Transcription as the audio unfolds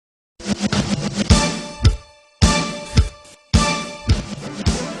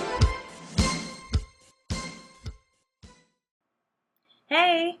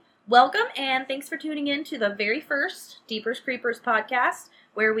Hey, welcome and thanks for tuning in to the very first Deepers Creepers podcast,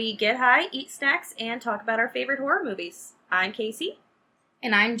 where we get high, eat snacks, and talk about our favorite horror movies. I'm Casey.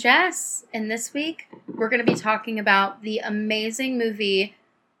 And I'm Jess. And this week, we're going to be talking about the amazing movie,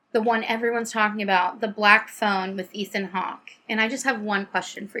 the one everyone's talking about, The Black Phone with Ethan Hawke. And I just have one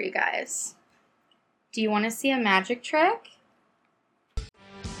question for you guys. Do you want to see a magic trick?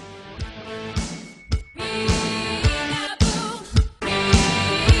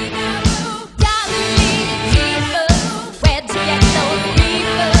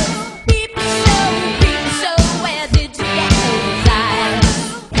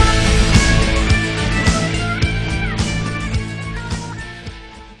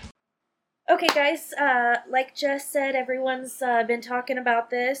 Okay, guys, like Jess said, everyone's been talking about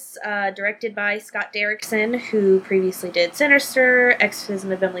this. Directed by Scott Derrickson, who previously did Sinister,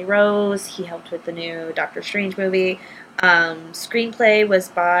 Exorcism of Emily Rose. He helped with the new Doctor Strange movie. Screenplay was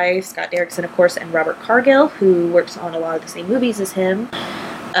by Scott Derrickson, of course, and Robert Cargill, who works on a lot of the same movies as him.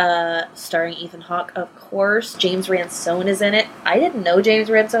 Starring Ethan Hawke, of course. James Ransone is in it. I didn't know James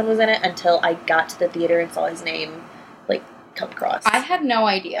Ransone was in it until I got to the theater and saw his name, come across. I had no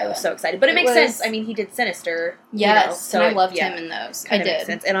idea. I was so excited. But it makes sense. I mean, he did Sinister. Yes, so and I loved him in those. I did. Makes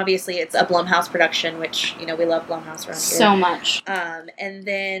sense. And obviously it's a Blumhouse production, which, we love Blumhouse around here. So much. And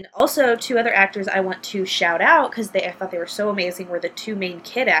then also two other actors I want to shout out, because I thought they were so amazing, were the two main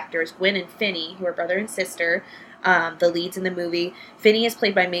kid actors, Gwen and Finney, who are brother and sister, the leads in the movie. Finney is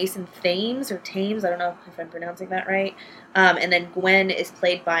played by Mason Thames, or Thames, I don't know if I'm pronouncing that right. And then Gwen is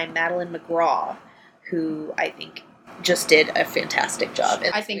played by Madeline McGraw, who I think just did a fantastic job.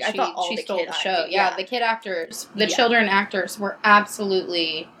 I think she stole the show. Yeah, the kid actors, the children actors were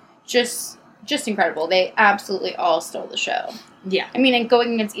absolutely just incredible. They absolutely all stole the show. Yeah. I mean, and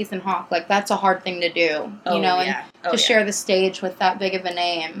going against Ethan Hawke, that's a hard thing to do, and share the stage with that big of a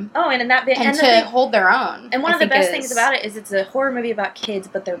name. Oh, and to hold their own. And one of the best things about it is it's a horror movie about kids,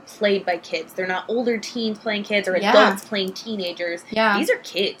 but they're played by kids. They're not older teens playing kids or adults playing teenagers. Yeah. These are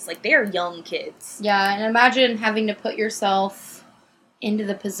kids. They are young kids. Yeah, and imagine having to put yourself into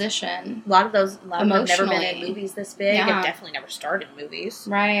the position. A lot of them have never been in movies this big, and definitely never starred in movies.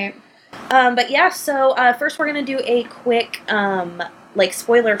 Right. So first we're going to do a quick,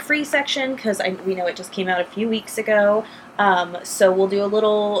 spoiler-free section, because we know it just came out a few weeks ago. So we'll do a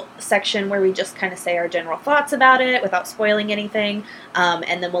little section where we just kind of say our general thoughts about it without spoiling anything.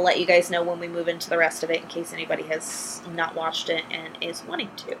 And then we'll let you guys know when we move into the rest of it in case anybody has not watched it and is wanting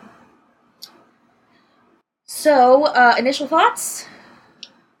to. So, initial thoughts?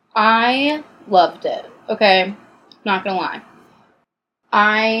 I loved it. Okay, not gonna lie.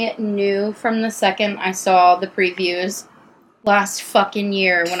 I knew from the second I saw the previews last fucking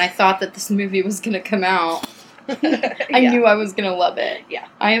year when I thought that this movie was going to come out. I knew I was going to love it. Yeah.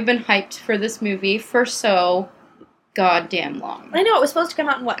 I have been hyped for this movie for so goddamn long. I know, it was supposed to come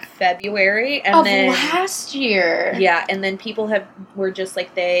out in, February? And then last year. Yeah, and then people were just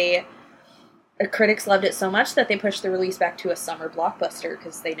critics loved it so much that they pushed the release back to a summer blockbuster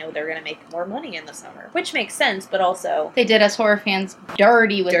because they know they're going to make more money in the summer. Which makes sense, but also... They did us horror fans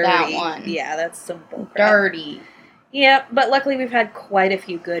dirty with that one. Yeah, that's some bullcrap. Dirty. Yeah, but luckily we've had quite a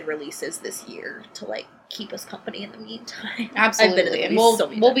few good releases this year to, keep us company in the meantime. Absolutely. And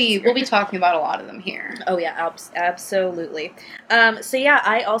we'll be talking about a lot of them here. Oh, yeah, absolutely.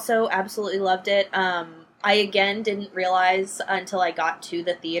 I also absolutely loved it. I, again, didn't realize until I got to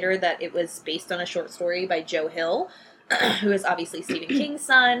the theater that it was based on a short story by Joe Hill, who is obviously Stephen King's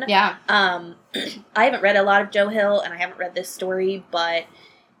son. Yeah. I haven't read a lot of Joe Hill, and I haven't read this story, but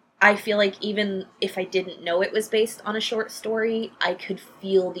I feel like even if I didn't know it was based on a short story, I could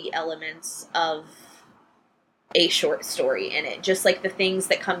feel the elements of a short story in it. Just, the things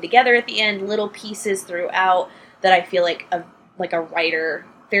that come together at the end, little pieces throughout that I feel like a writer...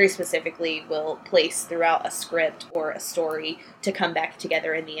 very specifically will place throughout a script or a story to come back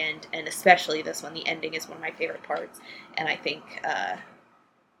together in the end, and especially this one, the ending is one of my favorite parts, and I think,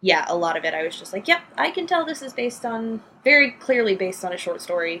 a lot of it I was just yep, I can tell this is very clearly based on a short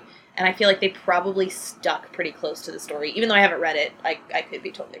story, and I feel like they probably stuck pretty close to the story, even though I haven't read it. I could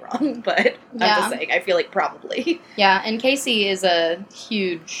be totally wrong, but I'm just saying, I feel like probably. Yeah, and Casey is a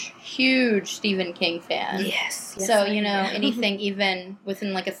huge Stephen King fan. Yes. So, anything even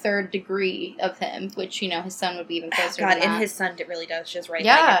within a third degree of him, which, his son would be even closer to that. And his son really does just right.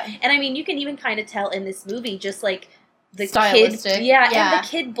 Yeah. And I mean, you can even kind of tell in this movie, just the stylistic. kid, and the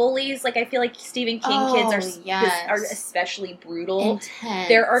kid bullies. Like, I feel like Stephen King kids are especially brutal. Intense.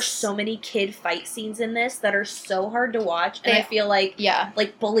 There are so many kid fight scenes in this that are so hard to watch, and I feel like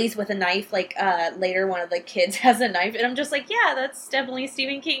like bullies with a knife. Like later, one of the kids has a knife, and I'm just like, yeah, that's definitely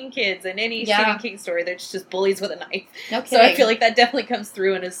Stephen King kids. In any Stephen King story, there's just bullies with a knife. No kidding. So I feel like that definitely comes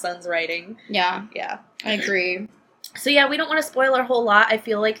through in his son's writing. Yeah, I agree. So yeah, we don't want to spoil a whole lot. I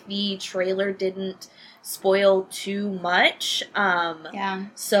feel like the trailer didn't spoil too much.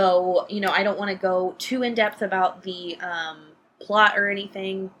 So, I don't want to go too in depth about the plot or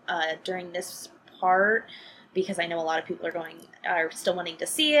anything during this part, because I know a lot of people are still wanting to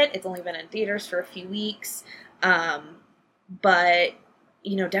see it. It's only been in theaters for a few weeks. But,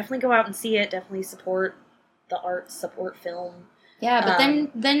 definitely go out and see it. Definitely support the arts, support film. Yeah, but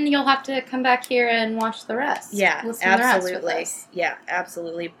then you'll have to come back here and watch the rest. Yeah, absolutely. Yeah,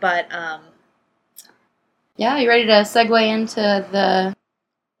 absolutely. But yeah, you ready to segue into the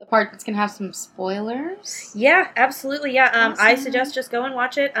part that's gonna have some spoilers? Yeah, absolutely. Yeah, Awesome. I suggest just go and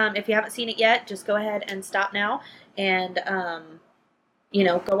watch it. If you haven't seen it yet, just go ahead and stop now, and go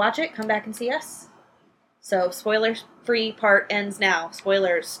watch it. Come back and see us. So, spoiler-free part ends now.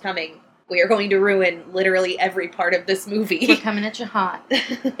 Spoilers coming. We are going to ruin literally every part of this movie. We're coming at you hot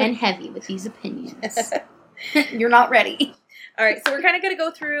and heavy with these opinions. You're not ready. All right, so we're kind of going to go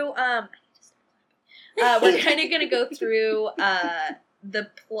through. We're kind of going to go through the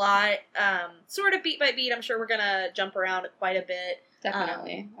plot, sort of beat by beat. I'm sure we're going to jump around quite a bit.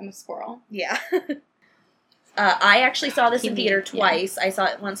 Definitely. I'm a squirrel. Yeah. I actually saw this in theater twice. Yeah. I saw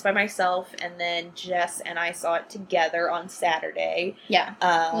it once by myself, and then Jess and I saw it together on Saturday. Yeah,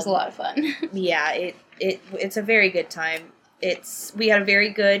 it was a lot of fun. Yeah, it's a very good time. We had a very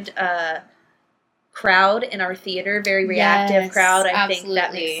good crowd in our theater, very reactive crowd. I think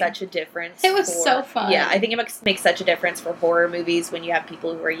that makes such a difference. It was so fun. Yeah, I think it makes such a difference for horror movies when you have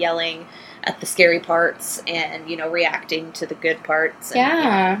people who are yelling at the scary parts and, reacting to the good parts.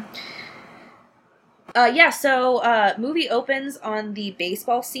 And, so movie opens on the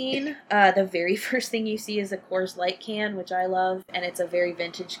baseball scene. The very first thing you see is a Coors Light can, which I love, and it's a very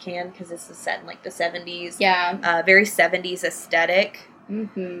vintage can because this is set in like the 70s. Yeah. Very 70s aesthetic.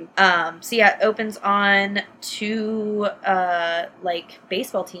 Mm-hmm. So yeah, it opens on two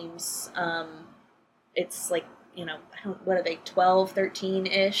baseball teams. It's like, what are they, 12,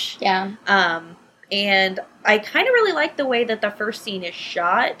 13-ish? Yeah. And I kind of really like the way that the first scene is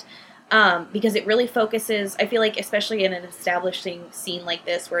shot. Because it really focuses, I feel like, especially in an establishing scene like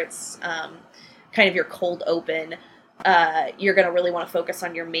this, where it's kind of your cold open, you're going to really want to focus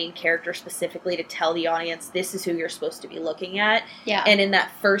on your main character specifically to tell the audience this is who you're supposed to be looking at. Yeah. And in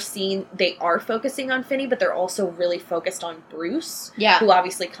that first scene, they are focusing on Finney, but they're also really focused on Bruce, who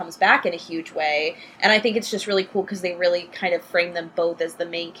obviously comes back in a huge way. And I think it's just really cool because they really kind of frame them both as the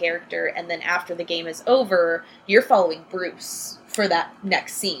main character, and then after the game is over, you're following Bruce for that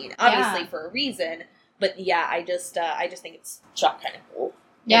next scene, obviously for a reason, but I just think it's shot kind of cool.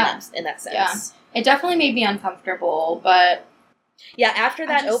 In that sense. Yeah, it definitely made me uncomfortable, but after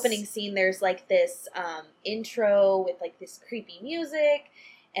that opening scene, there's like this intro with like this creepy music,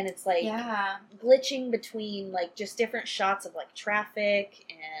 and it's like glitching between like just different shots of like traffic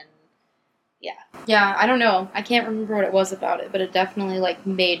and. Yeah, I don't know. I can't remember what it was about it, but it definitely, like,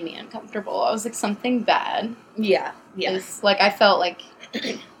 made me uncomfortable. I was like, something bad. Yeah. It's, like, I felt like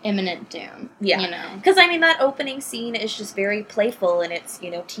imminent doom. Yeah. Because, I mean, that opening scene is just very playful, and it's,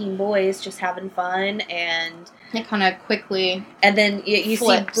 teen boys just having fun, and... It kind of quickly And then you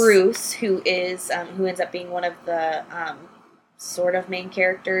see Bruce, who is, who ends up being one of the, sort of main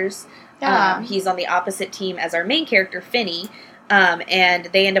characters. Yeah. He's on the opposite team as our main character, Finney. And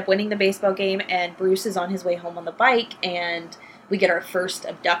they end up winning the baseball game, and Bruce is on his way home on the bike, and we get our first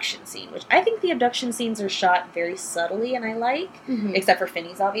abduction scene, which I think the abduction scenes are shot very subtly, and I like, except for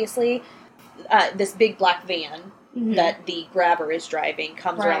Finney's, obviously. This big black van that the grabber is driving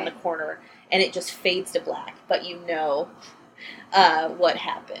comes around the corner, and it just fades to black, but what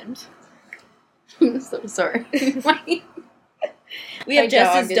happened. I'm so sorry. We have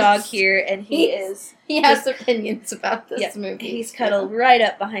Jess's dog here, and he has opinions about this movie. He's cuddled right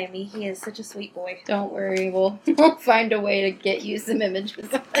up behind me. He is such a sweet boy. Don't worry, we'll find a way to get you some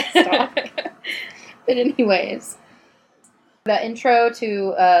images of this dog. But anyways, the intro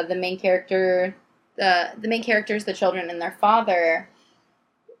to the main character, the main characters, the children, and their father,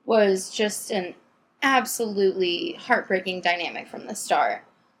 was just an absolutely heartbreaking dynamic from the start.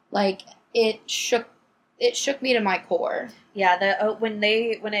 Like, it shook me to my core. Yeah, when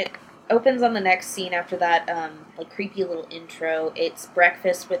it opens on the next scene after that, creepy little intro, it's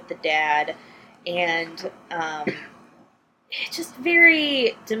breakfast with the dad, and just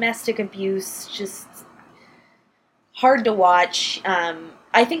very domestic abuse, just hard to watch.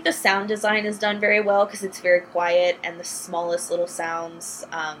 I think the sound design is done very well because it's very quiet and the smallest little sounds.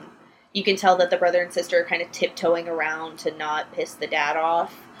 You can tell that the brother and sister are kind of tiptoeing around to not piss the dad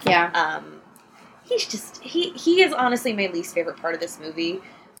off. Yeah. He's just he is honestly my least favorite part of this movie.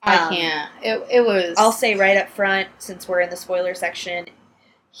 I can't. It was. I'll say right up front, since we're in the spoiler section,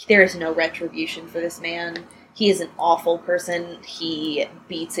 there is no retribution for this man. He is an awful person. He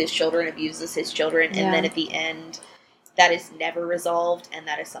beats his children, abuses his children, and then at the end, that is never resolved, and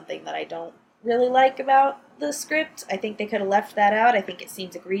that is something that I don't really like about the script. I think they could have left that out. I think it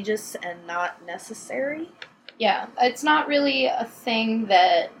seems egregious and not necessary. Yeah, it's not really a thing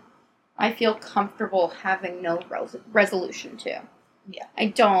that I feel comfortable having no resolution to. Yeah. I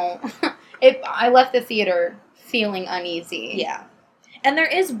don't. I left the theater feeling uneasy. Yeah. And there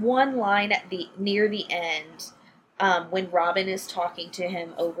is one line at near the end when Robin is talking to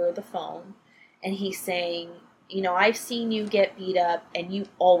him over the phone, and he's saying, you know, I've seen you get beat up, and you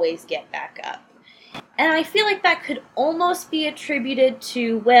always get back up. And I feel like that could almost be attributed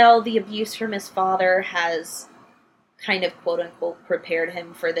to, well, the abuse from his father has kind of, quote-unquote, prepared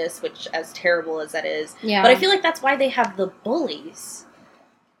him for this, which, as terrible as that is. Yeah. But I feel like that's why they have the bullies.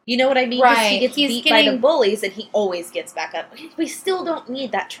 You know what I mean? Right. He gets beat by the bullies, and he always gets back up. We still don't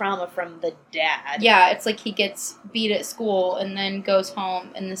need that trauma from the dad. Yeah, it's like he gets beat at school and then goes home,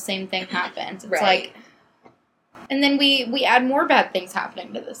 and the same thing happens. It's like... And then we add more bad things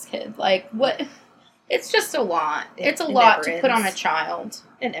happening to this kid. Like, what... It's just a lot. It's a lot to put on a child.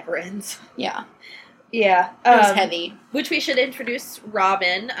 It never ends. Yeah. Yeah. It was heavy. Which we should introduce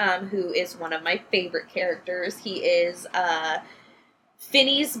Robin, who is one of my favorite characters. He is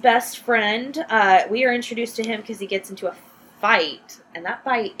Finney's best friend. We are introduced to him because he gets into a fight, and that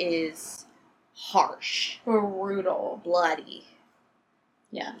fight is harsh. Brutal. Bloody.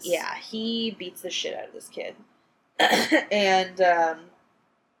 Yes. Yeah, he beats the shit out of this kid. And,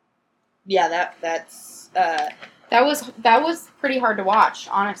 yeah, that was pretty hard to watch,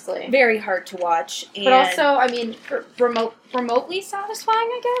 honestly. very hard to watch. And But also, I mean, remotely satisfying,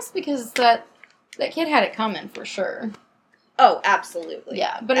 I guess, because that kid had it coming for sure. Oh, absolutely.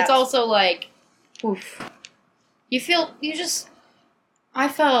 Yeah, but it's also like, oof. I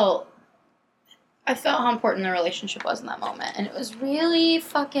felt how important the relationship was in that moment, and it was really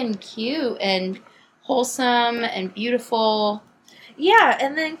fucking cute and wholesome and beautiful. Yeah,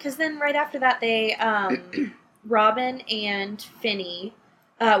 and then, because then right after that, they, Robin and Finney,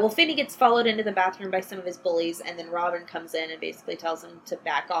 Finney gets followed into the bathroom by some of his bullies, and then Robin comes in and basically tells him to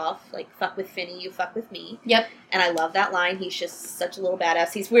back off, like, fuck with Finney, you fuck with me. Yep. And I love that line. He's just such a little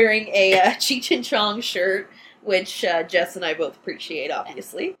badass. He's wearing a Cheech and Chong shirt, which Jess and I both appreciate,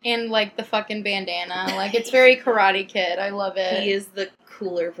 obviously. And, like, the fucking bandana. Like, it's very Karate Kid. I love it. He is the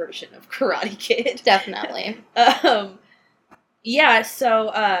cooler version of Karate Kid. Definitely. Yeah,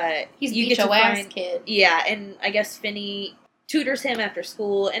 so, He's you beat get to your ass find, kid. yeah, and I guess Finney tutors him after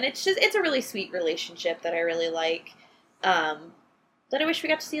school, and it's a really sweet relationship that I really like, that I wish we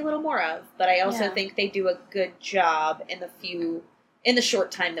got to see a little more of, but I also think they do a good job in the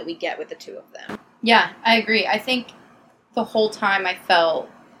short time that we get with the two of them. Yeah, I agree. I think the whole time I felt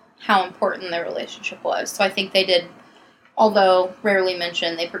how important their relationship was, so I think they did, although rarely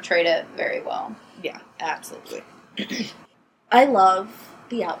mentioned, they portrayed it very well. Yeah, absolutely. I love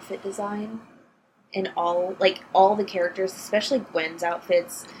the outfit design and all the characters, especially Gwen's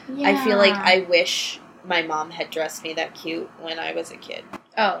outfits. Yeah. I feel like I wish my mom had dressed me that cute when I was a kid.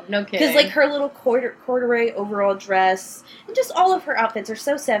 Oh, no kidding. Because, like, her little corduroy overall dress, and just all of her outfits are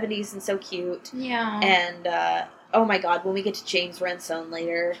so 70s and so cute. Yeah. And, oh my god, when we get to James Renstone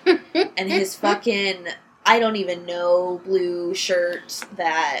later, and his fucking... I don't even know, blue shirt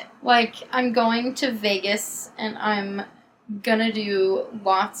that... Like, I'm going to Vegas, and I'm gonna do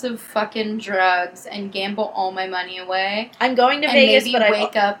lots of fucking drugs and gamble all my money away. I'm going to Vegas, but I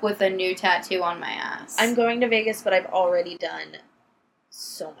wake up with a new tattoo on my ass. I'm going to Vegas, but I've already done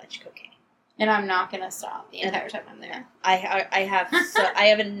so much cocaine. And I'm not gonna stop the entire time I'm there. I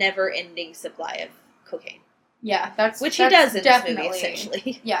have a never-ending supply of cocaine. Yeah, he does in this movie,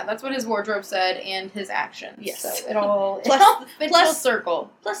 essentially. Yeah, that's what his wardrobe said and his actions. Yes. So it all plus full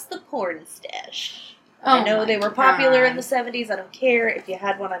circle. Plus the porn stash. Oh, I know they were popular in the 70s. I don't care. If you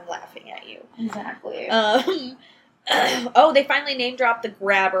had one, I'm laughing at you. Exactly. They finally name dropped the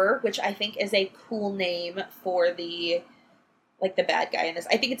Grabber, which I think is a cool name for the bad guy in this.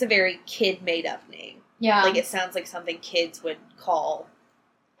 I think it's a very kid-made-up name. Yeah. Like, it sounds like something kids would call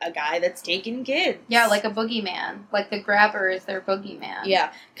a guy that's taking kids. Yeah, like a boogeyman. Like, the Grabber is their boogeyman.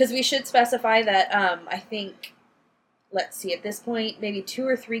 Yeah, because we should specify that, I think let's see, at this point, maybe 2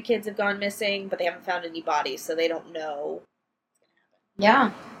 or 3 kids have gone missing, but they haven't found any bodies, so they don't know.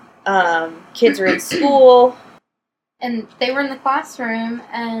 Yeah. Kids are in school. And they were in the classroom,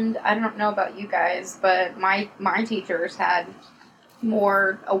 and I don't know about you guys, but my teachers had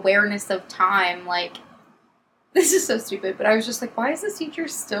more awareness of time. Like, this is so stupid, but I was just like, why is this teacher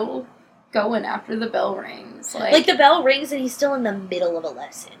still going after the bell rings? Like the bell rings and he's still in the middle of a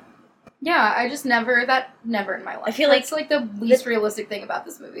lesson. Yeah, I just never in my life. I feel That's like the least realistic thing about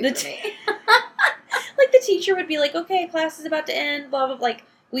this movie for me. Like, the teacher would be like, okay, class is about to end, blah, blah, blah. Like,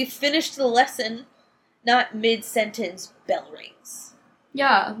 we've finished the lesson, not mid-sentence bell rings.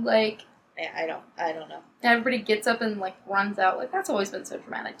 Yeah, like... I don't know. Everybody gets up and, like, runs out. Like, that's always been so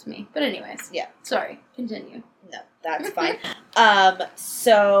dramatic to me. But anyways. Yeah. Sorry. Continue. No, that's fine.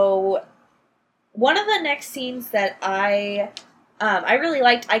 So, one of the next scenes that I really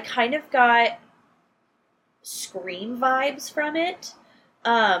liked, I kind of got Scream vibes from it.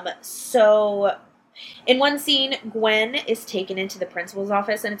 So, in one scene, Gwen is taken into the principal's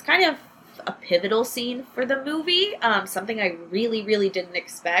office, and it's kind of a pivotal scene for the movie. Something I really, really didn't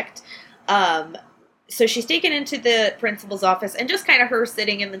expect. So she's taken into the principal's office, and just kind of her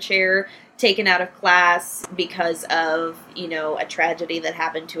sitting in the chair, taken out of class because of, a tragedy that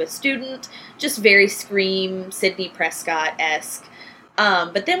happened to a student. Just very Scream, Sidney Prescott-esque.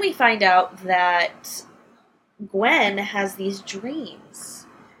 But then we find out that Gwen has these dreams.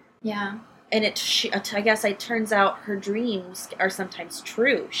 Yeah. And I guess it turns out her dreams are sometimes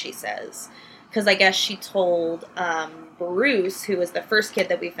true, she says. Because I guess she told Bruce, who was the first kid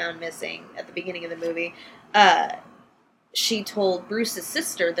that we found missing at the beginning of the movie, she told Bruce's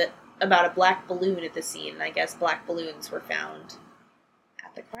sister about a black balloon at the scene. And I guess black balloons were found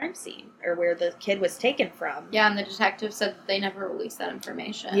at the crime scene, or where the kid was taken from. Yeah, and the detective said that they never released that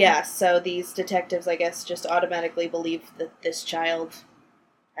information. Yeah, so these detectives, I guess, just automatically believe that this child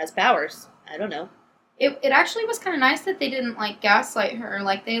has powers. I don't know. It actually was kind of nice that they didn't, gaslight her.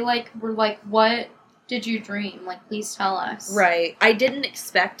 They, were like, what did you dream? Please tell us. Right. I didn't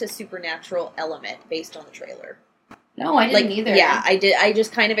expect a supernatural element based on the trailer. No, I didn't either. Yeah, I did. I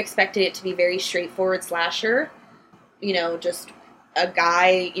just kind of expected it to be very straightforward slasher. Just a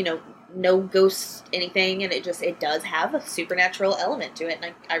guy, no ghosts, anything, and it does have a supernatural element to it,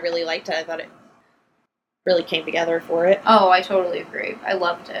 and I really liked it. I thought it really came together for it. Oh, I totally agree. I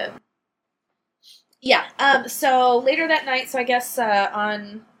loved it. Yeah, so later that night, so I guess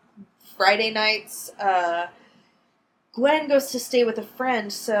on Friday nights, Gwen goes to stay with a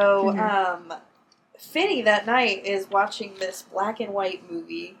friend, so Finney that night is watching this black and white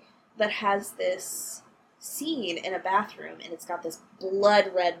movie that has this scene in a bathroom, and it's got this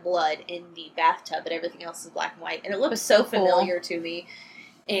red blood in the bathtub, but everything else is black and white, and it looks so familiar to me,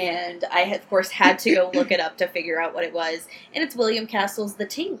 and I, of course, had to go look it up to figure out what it was, and it's William Castle's The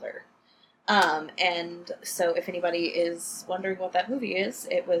Tingler. And so if anybody is wondering what that movie is,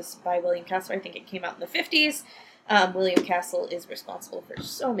 it was by William Castle. I think it came out in the 50s. William Castle is responsible for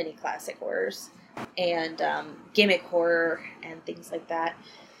so many classic horrors and gimmick horror and things like that.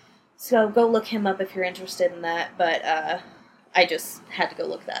 So go look him up if you're interested in that. But I just had to go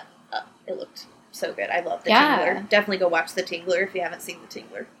look that up. It looked so good. I love The Tingler. Definitely go watch The Tingler if you haven't seen The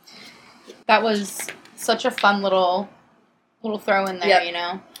Tingler. That was such a fun little throw in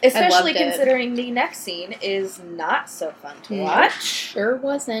there, Especially considering the next scene is not so fun to watch. Sure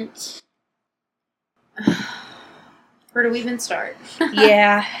wasn't. Where do we even start?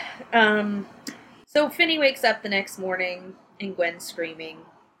 Yeah. So Finney wakes up the next morning and Gwen's screaming.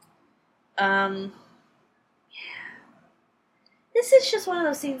 Yeah. This is just one of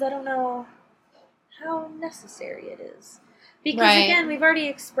those scenes I don't know how necessary it is. Because again, we've already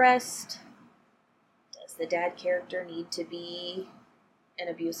expressed, does the dad character need to be an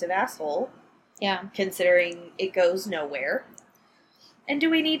abusive asshole? Yeah. Considering it goes nowhere. And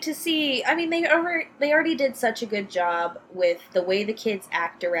do we need to see... I mean, they already did such a good job with the way the kids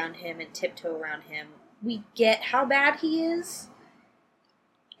act around him and tiptoe around him. We get how bad he is.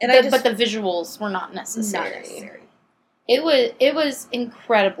 And but the visuals were not necessary. Not necessary. It was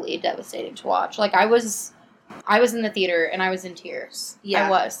incredibly devastating to watch. I was in the theater and I was in tears.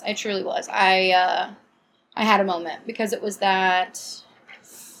 Yeah. I truly was. I had a moment because it was that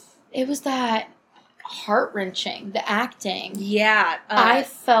heart-wrenching, the acting. Yeah. I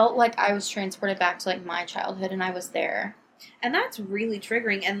felt like I was transported back to my childhood and I was there. And that's really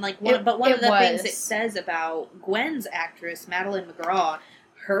triggering. And one of the things it says about Gwen's actress, Madeline McGraw,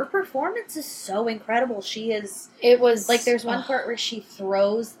 her performance is so incredible. It was there's one part where she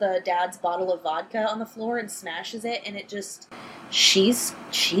throws the dad's bottle of vodka on the floor and smashes it, and she's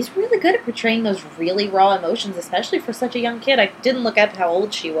really good at portraying those really raw emotions, especially for such a young kid. I didn't look up how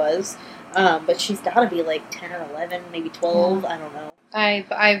old she was, but she's got to be like 10 or 11, maybe 12. I don't know.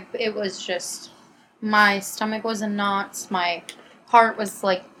 It was just, my stomach was in knots. My heart was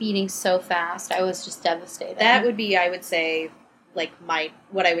like beating so fast. I was just devastated. That would be, I would say, like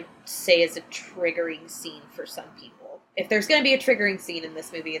what I would say is a triggering scene for some people. If there's going to be a triggering scene in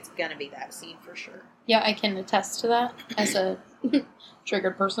this movie, it's going to be that scene for sure. Yeah, I can attest to that as a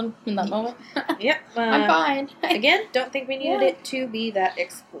triggered person in that moment. Yep. I'm fine. Again, don't think we needed it to be that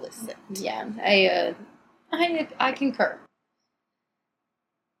explicit. Yeah, I concur.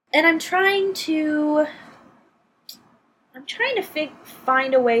 And I'm trying to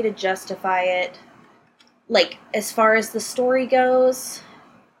find a way to justify it, like, as far as the story goes.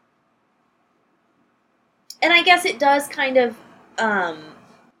 And I guess it does kind of,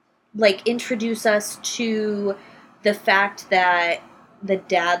 like, introduce us to the fact that the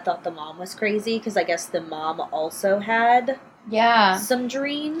dad thought the mom was crazy, because I guess the mom also had some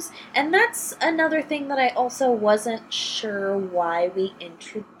dreams. And that's another thing that I also wasn't sure why we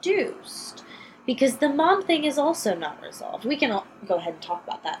introduced. Because the mom thing is also not resolved. We can go ahead and talk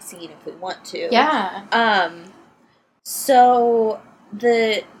about that scene if we want to. Yeah. So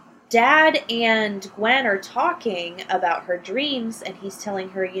the dad and Gwen are talking about her dreams, and he's telling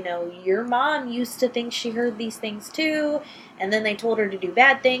her, you know, your mom used to think she heard these things too, and then they told her to do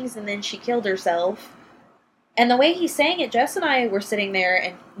bad things, and then she killed herself. And the way he's saying it, Jess and I were sitting there,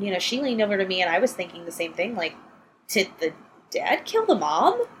 and, you know, she leaned over to me, and I was thinking the same thing, like, did the dad kill the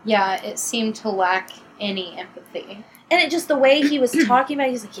mom? Yeah, it seemed to lack any empathy. And it just, the way he was talking about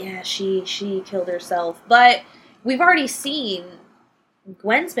it, he's like, yeah, she killed herself. But we've already seen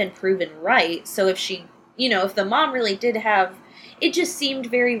Gwen's been proven right, so if she, you know, if the mom really did have, it just seemed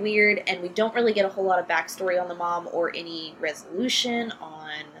very weird, and we don't really get a whole lot of backstory on the mom or any resolution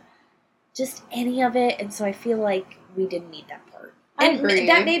on just any of it, and so I feel like we didn't need that part. I And agree.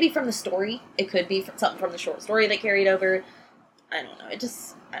 that may be from the story. It could be from something from the short story that carried over. I don't know. I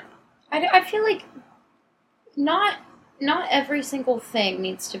don't know. I feel like not every single thing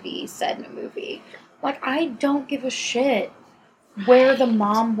needs to be said in a movie. Like, I don't give a shit where the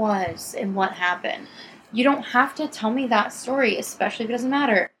mom was and what happened. You don't have to tell me that story, especially if it doesn't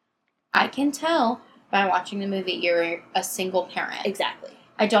matter. I can tell by watching the movie you're a single parent. Exactly.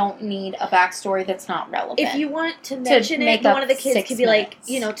 I don't need a backstory that's not relevant. If you want to mention it, one of the kids could be like,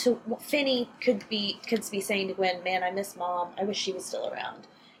 you know, Finney could be saying to Gwen, man, I miss Mom. I wish she was still around.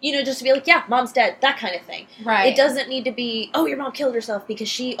 You know, just to be like, yeah, Mom's dead, that kind of thing. Right. It doesn't need to be, oh, your mom killed herself because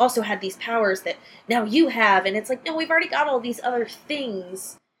she also had these powers that now you have. And it's like, no, we've already got all these other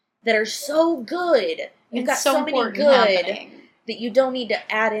things that are so good. You've got so many good that you don't need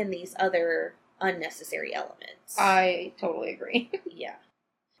to add in these other unnecessary elements. I totally agree. Yeah.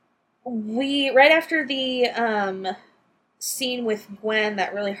 Right after the scene with Gwen,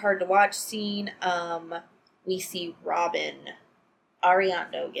 that really hard to watch scene, we see Robin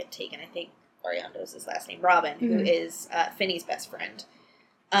Ariando get taken. I think Ariando's his last name. Robin, who is Finney's best friend.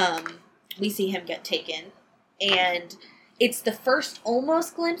 We see him get taken, and it's the first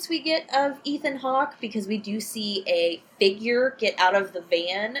almost glimpse we get of Ethan Hawke, because we do see a figure get out of the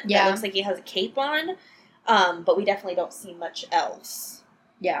van that looks like he has a cape on, but we definitely don't see much else.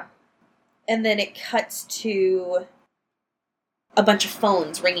 Yeah. And then it cuts to a bunch of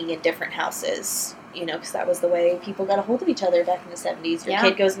phones ringing in different houses, you know, because that was the way people got a hold of each other back in the 70s. Your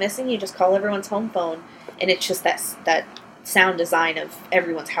kid goes missing, you just call everyone's home phone, and it's just that sound design of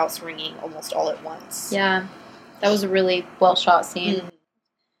everyone's house ringing almost all at once. Yeah, that was a really well-shot scene. Mm-hmm.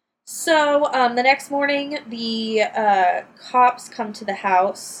 So, the next morning, the cops come to the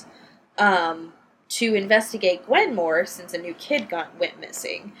house to investigate Gwen more, since a new kid went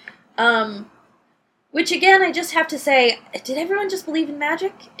missing. Which, again, I just have to say, did everyone just believe in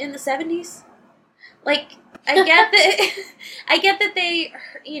magic in the 70s? Like, I get that they,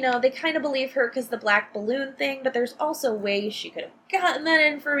 you know, they kind of believe her because the black balloon thing, but there's also ways she could have gotten that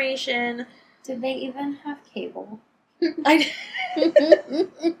information. Did they even have cable? I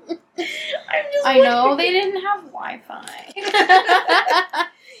know they didn't have Wi-Fi.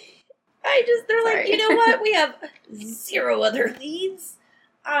 They're like, you know what? We have 0 other leads.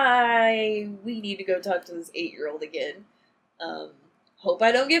 We need to go talk to this 8-year-old again. Hope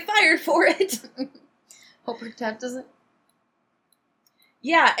I don't get fired for it. Hope her dad doesn't.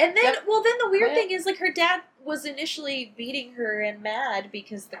 Yeah, and then, then the weird thing is, like, her dad was initially beating her and mad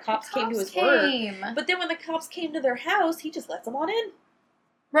because the cops came to his work. But then when the cops came to their house, he just lets them on in.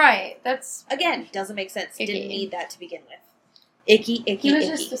 Right, that's... Again, doesn't make sense. Icky. Didn't need that to begin with. Icky. He was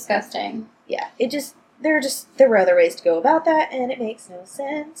just disgusting. Yeah, it just... there were other ways to go about that, and it makes no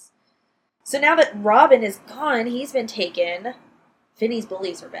sense. So now that Robin is gone, he's been taken. Finney's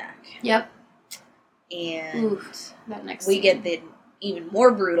bullies are back. Yep. And Oof, that next we scene. get the even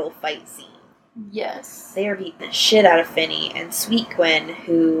more brutal fight scene. Yes. They are beating the shit out of Finney and Sweet Gwen,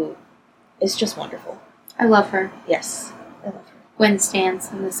 who is just wonderful. I love her. Yes, I love her. Gwen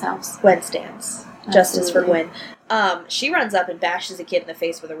stands in this house. Gwen stands. Justice for Absolutely. Gwen. She runs up and bashes a kid in the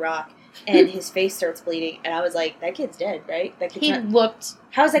face with a rock, and his face starts bleeding. And I was like, "That kid's dead, right? That kid's He not. looked.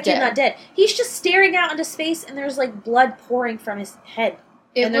 How is that kid dead. not dead? He's just staring out into space, and there's like blood pouring from his head,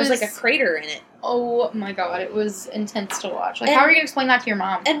 and there's like a crater in it. Oh my god, it was intense to watch. Like, And- how are you gonna explain that to your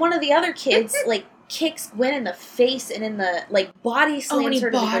mom? And one of the other kids like kicks Gwen in the face and in the like body slams her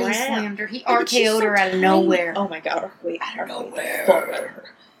to the ground. slammed her. He And she's RKO'd so her out of tiny. nowhere. Oh my god! Wait, Out of nowhere. Fuck out of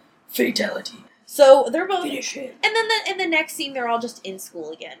her. Fatality. So they're both. Finish it. And then in the next scene, they're all just in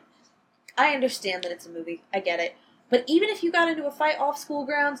school again. I understand that it's a movie. I get it. But even if you got into a fight off school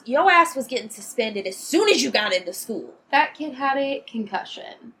grounds, your ass was getting suspended as soon as you got into school. That kid had a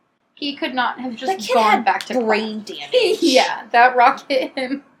concussion. He could not have That just kid gone had back to brain class. damage. Yeah, that rock hit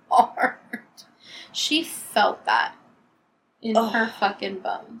him hard. She felt that in Ugh. her fucking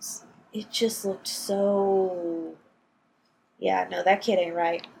bones. It just looked so... Yeah, no, that kid ain't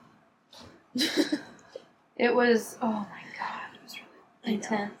right. It was, oh my god, it was really I know.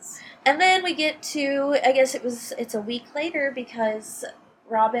 intense. And then we get to, I guess it's a week later because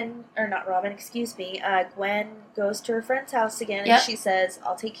Gwen goes to her friend's house again, Yep. and she says,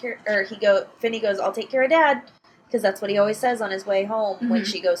 Finney goes, I'll take care of Dad, because that's what he always says on his way home when Mhm.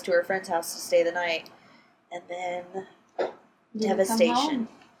 she goes to her friend's house to stay the night. And then, Didn't devastation.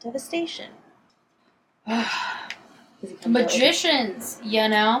 come 'Cause he home. comes out- Magicians, you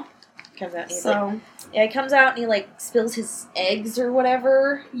know? comes out and he's like, So, yeah, he comes out and he like spills his eggs or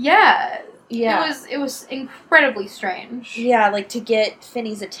whatever. yeah. Yeah. It was incredibly strange. Yeah, like to get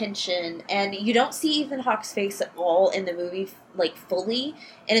Finney's attention, and you don't see Ethan Hawke's face at all in the movie, like fully.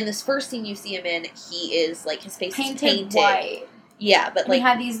 And in this first scene you see him in, he is like his face is painted white. Yeah, but And he like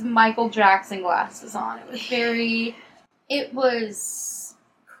had these Michael Jackson glasses on. It was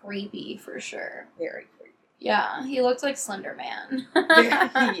creepy for sure. very creepy. Yeah, he looked like Slender Man.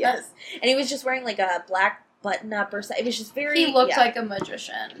 Yes, and he was just wearing like a black button up or something. It was just very. He looked yeah. like a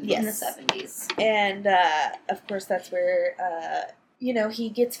magician in the Yes. 70s. And of course, that's where he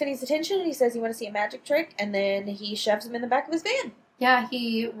gets Finney's attention, and he says, "You want to see a magic trick?" And then he shoves him in the back of his van. Yeah,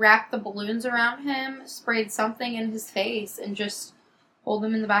 he wrapped the balloons around him, sprayed something in his face, and just pulled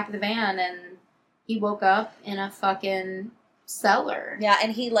him in the back of the van, and he woke up in a fucking cellar. Yeah,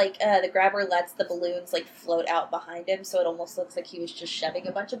 and he the grabber lets the balloons like float out behind him, so it almost looks like he was just shoving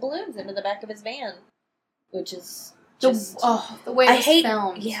a bunch of balloons into the back of his van, which is just The way it I was hate.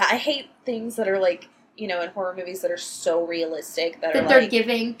 filmed. Yeah, I hate things that are like in horror movies that are so realistic that are That they're like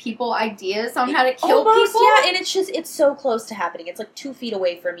giving people ideas on how to kill almost, people. yeah, and it's so close to happening. It's like 2 feet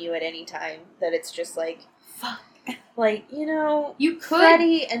away from you at any time that it's just like Fuck. like You could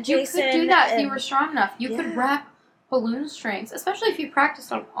Freddie and You Jason. could do that if and- you were strong enough. You could Yeah. wrap balloon strings, especially if you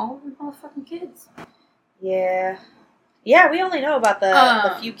practiced on all of the motherfucking kids. Yeah, we only know about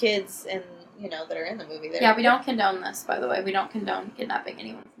the few kids and that are in the movie. There. Yeah, we don't condone this, by the way. We don't condone kidnapping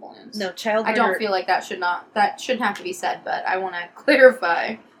anyone with balloons. No, child I murder. don't feel like that shouldn't have to be said, but I want to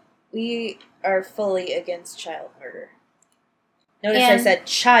clarify. We are fully against child murder. Notice I And- said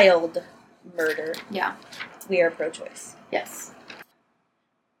child murder. Yeah. We are pro-choice. Yes.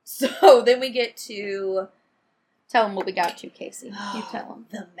 So then we get to Tell them what we got to, Casey. You tell them.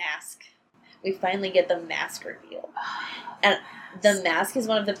 the mask. We finally get the mask reveal. And the mask is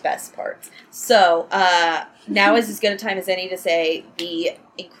one of the best parts. So, now is as good a time as any to say the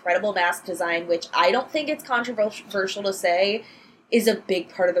incredible mask design, which I don't think it's controversial to say, is a big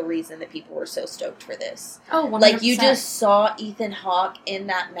part of the reason that people were so stoked for this. Oh, 100%. Like, you just saw Ethan Hawke in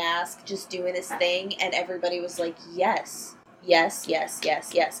that mask just doing his thing, and everybody was like, yes. Yes, yes,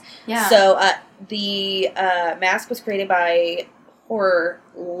 yes, yes. Yeah. So, the mask was created by horror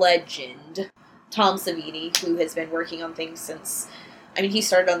legend Tom Savini, who has been working on things since... I mean, he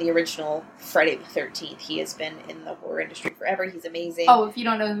started on the original Friday the 13th. He has been in the horror industry forever. He's amazing. Oh, if you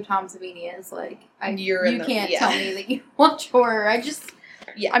don't know who Tom Savini is, you can't tell me that you watch horror.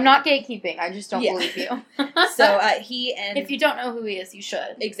 I'm not gatekeeping. I just don't believe you. So, he and... If you don't know who he is, you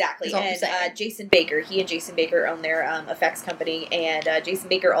should. Exactly. That's all I'm And saying. Jason Baker. He and Jason Baker own their effects company. And Jason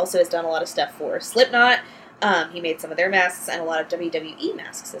Baker also has done a lot of stuff for Slipknot. He made some of their masks and a lot of WWE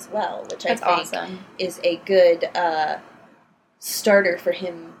masks as well, which That's I think awesome. is a good starter for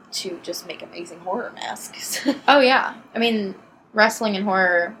him to just make amazing horror masks. Oh, yeah. I mean, wrestling and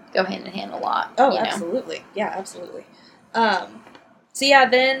horror go hand in hand a lot. Oh, absolutely. Yeah, absolutely. So yeah,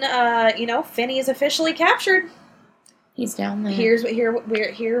 then Finney is officially captured. He's down there.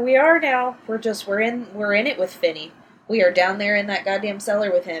 Here we are now. We're in it with Finney. We are down there in that goddamn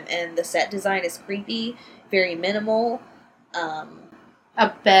cellar with him, and the set design is creepy, very minimal. A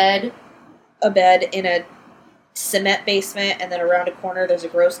bed in a cement basement, and then around a corner there's a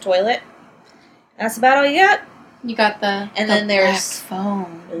gross toilet. That's about all you got. You got then there's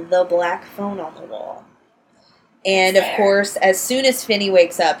phone. The black phone on the wall. And of course, as soon as Finney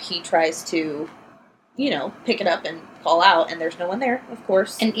wakes up, he tries to, pick it up and call out, and there's no one there, of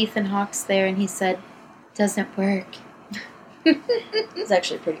course. And Ethan Hawke's there, and he said, "Doesn't work." It's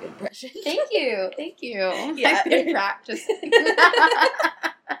actually a pretty good impression. Thank you. Yeah. I've been practicing.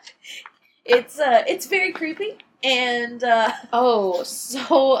 It's very creepy, and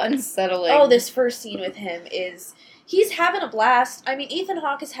so unsettling. Oh, this first scene with him he's having a blast. I mean, Ethan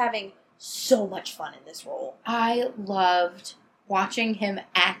Hawke is having so much fun in this role. I loved watching him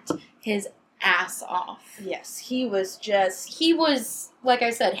act his ass off. Yes, he was, like I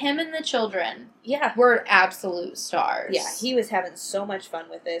said, him and the children. Yeah. Were absolute stars. Yeah, he was having so much fun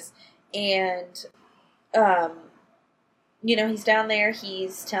with this. And, he's down there,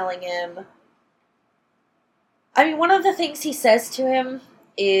 he's telling him... I mean, one of the things he says to him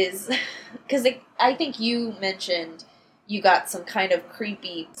is... Because I think you mentioned you got some kind of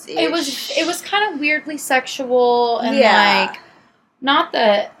creepy... It was kind of weirdly sexual and, not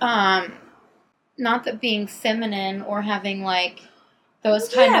that being feminine or having, those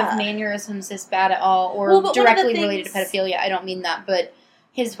kind of mannerisms is bad at all, or directly related to pedophilia. I don't mean that, but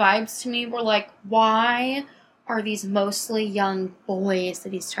his vibes to me were why are these mostly young boys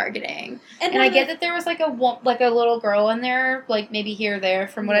that he's targeting? And I get that there was, a little girl in there, maybe here or there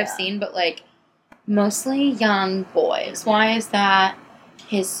from what I've seen, but, mostly young boys. Why is that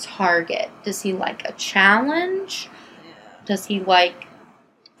his target? Does he like a challenge? Yeah. Does he like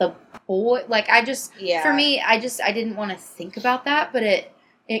the boy? For me, I didn't want to think about that, but it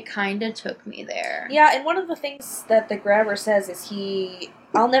kind of took me there. Yeah, and one of the things that the grabber says is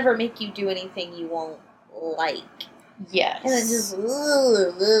I'll never make you do anything you won't like. Yes. And then just...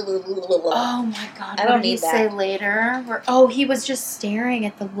 Oh my god, what did he say later? He was just staring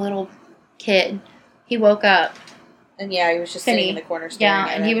at the little kid. He woke up. And he was just sitting in the corner staring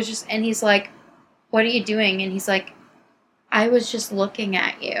at him. He was just, and he's like, "What are you doing?" And he's like, "I was just looking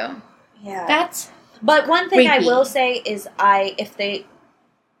at you." Yeah. But one thing I will say is if they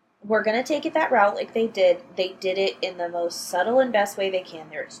were going to take it that route they did it in the most subtle and best way they can.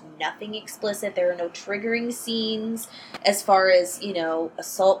 There's nothing explicit. There are no triggering scenes as far as,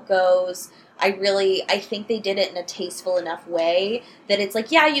 assault goes. I think they did it in a tasteful enough way that it's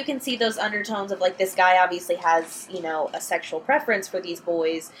you can see those undertones of this guy obviously has, a sexual preference for these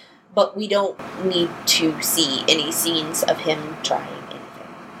boys, but we don't need to see any scenes of him trying anything.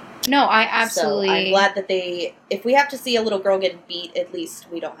 No, I absolutely... So I'm glad that if we have to see a little girl getting beat, at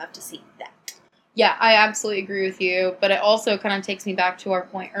least we don't have to see that. Yeah, I absolutely agree with you, but it also kind of takes me back to our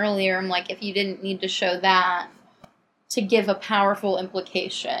point earlier. I'm if you didn't need to show that to give a powerful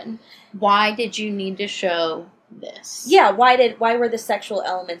implication, why did you need to show this? Yeah, why were the sexual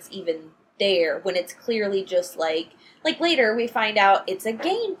elements even there when it's clearly just later we find out it's a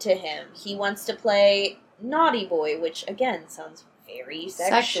game to him. He wants to play Naughty Boy, which again sounds very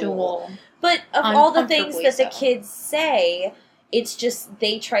sexual. But of all the things that the kids say, it's just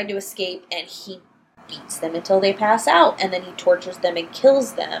they tried to escape and he beats them until they pass out and then he tortures them and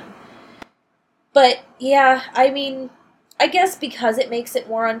kills them. But yeah, I mean, I guess because it makes it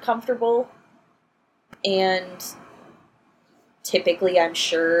more uncomfortable, and typically I'm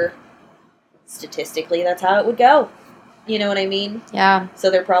sure statistically that's how it would go. You know what I mean? Yeah. So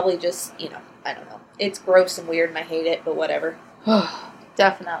they're probably just, I don't know. It's gross and weird and I hate it, but whatever.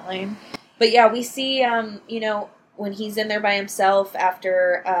 Definitely. But yeah, we see, when he's in there by himself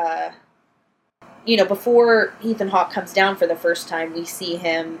after, before Ethan Hawke comes down for the first time, we see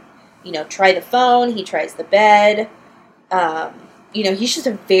him, try the phone, he tries the bed. He's just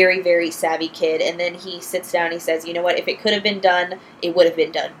a very, very savvy kid. And then he sits down and he says, you know what, if it could have been done, it would have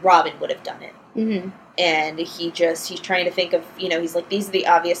been done. Robin would have done it. Mm-hmm. And he's trying to think of, he's like, these are the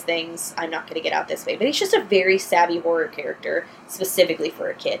obvious things. I'm not going to get out this way. But he's just a very savvy horror character, specifically for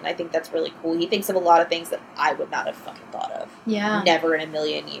a kid. And I think that's really cool. He thinks of a lot of things that I would not have fucking thought of. Yeah. Never in a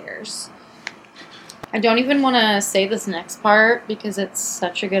million years. I don't even want to say this next part because it's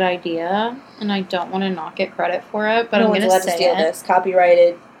such a good idea. And I don't want to not get credit for it. But I'm going to say to steal this.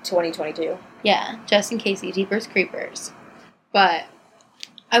 Copyrighted 2022. Yeah. Jess and Casey, Jeepers Creepers. But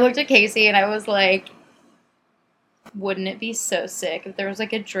I looked at Casey and I was like... wouldn't it be so sick if there was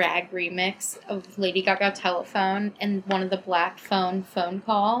like a drag remix of Lady Gaga Telephone and one of the Black phone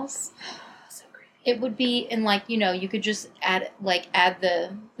calls? So creepy. It would be, and like, you know, you could just add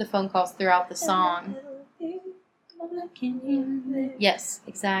the phone calls throughout the song. Yes,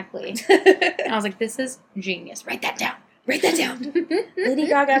 exactly. And I was like, this is genius. Write that down. Write that down. Lady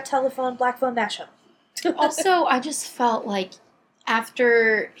Gaga Telephone Black phone mashup. Also, I just felt like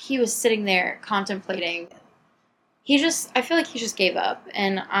after he was sitting there contemplating, I feel like he just gave up.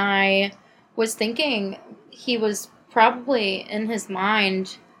 And I was thinking he was probably in his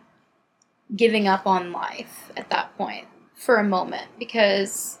mind giving up on life at that point for a moment,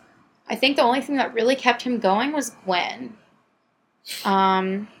 because I think the only thing that really kept him going was Gwen.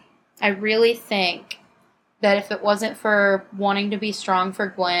 I really think that if it wasn't for wanting to be strong for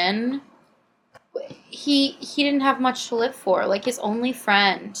Gwen, he didn't have much to live for. Like, his only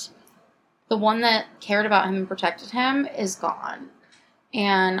friend, the one that cared about him and protected him, is gone.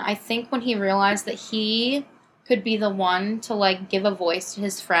 And I think when he realized that he could be the one to, like, give a voice to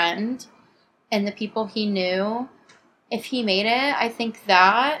his friend and the people he knew, if he made it, I think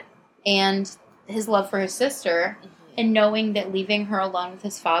that and his love for his sister, and knowing that leaving her alone with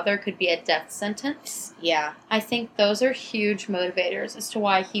his father could be a death sentence. Yeah. I think those are huge motivators as to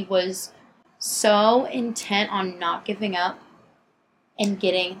why he was so intent on not giving up and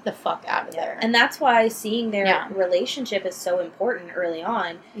getting the fuck out of there. And that's why seeing their relationship is so important early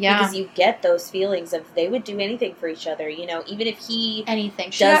on. Yeah. Because you get those feelings of they would do anything for each other, you know, even if he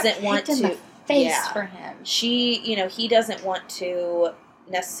anything. doesn't want to. In the face for him. He doesn't want to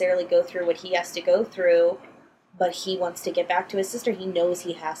necessarily go through what he has to go through, but he wants to get back to his sister. He knows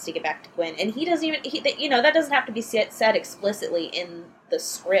he has to get back to Gwen, and he doesn't even, that doesn't have to be said explicitly in the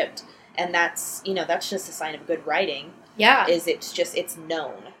script, and that's just a sign of good writing. Yeah. It's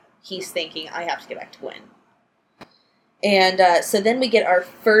known. He's thinking, I have to get back to Gwen. And so then we get our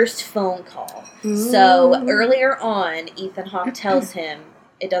first phone call. Ooh. So earlier on, Ethan Hawke tells him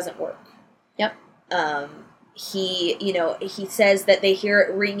it doesn't work. Yep. He says that they hear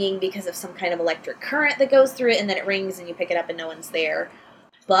it ringing because of some kind of electric current that goes through it, and then it rings and you pick it up and no one's there.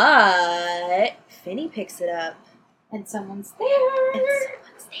 But Finney picks it up. And someone's there.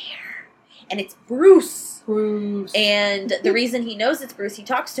 And it's Bruce. And the reason he knows it's Bruce, he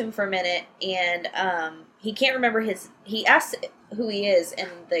talks to him for a minute, and he can't remember he asks who he is, and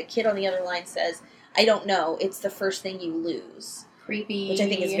the kid on the other line says, I don't know, it's the first thing you lose. Creepy. Which I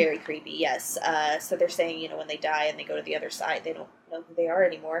think is very creepy, yes. So they're saying, when they die and they go to the other side, they don't know who they are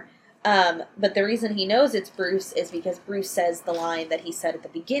anymore. But the reason he knows it's Bruce is because Bruce says the line that he said at the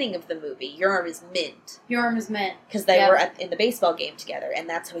beginning of the movie, your arm is mint. Your arm is mint. Because they were in the baseball game together, and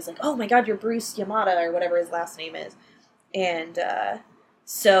that's how he's like, oh my god, you're Bruce Yamada, or whatever his last name is. And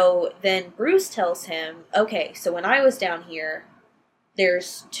so then Bruce tells him, okay, so when I was down here,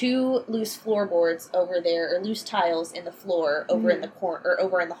 there's 2 loose floorboards over there, or loose tiles in the floor over in the corner, or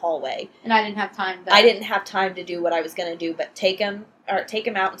over in the hallway. And I didn't have time. I didn't have time to do what I was going to do, but take them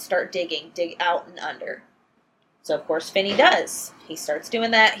out and start digging. Dig out and under. So, of course, Finney does. He starts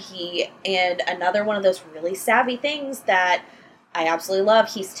doing that. And another one of those really savvy things that I absolutely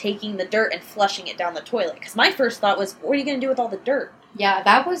love, he's taking the dirt and flushing it down the toilet. Because my first thought was, what are you going to do with all the dirt? Yeah,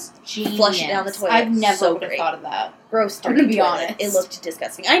 that was genius. Flush it down the toilet. I've never would have thought of that. Gross. I'm going to be honest. It looked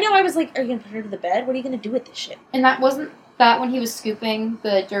disgusting. I know, I was like, are you going to put her to the bed? What are you going to do with this shit? And that wasn't that when he was scooping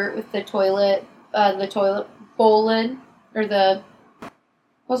the dirt with the toilet bowl lid? Or the...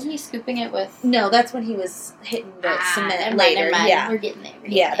 Wasn't he scooping it with... No, that's when he was hitting the cement later. Never mind. Yeah, we're getting there.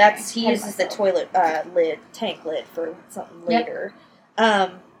 He uses the toilet tank lid for something later.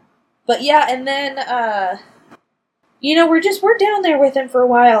 But yeah, and then we're down there with him for a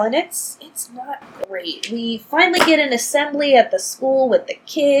while, and it's not great. We finally get an assembly at the school with the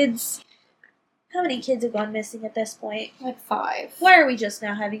kids. How many kids have gone missing at this point? Like 5. Why are we just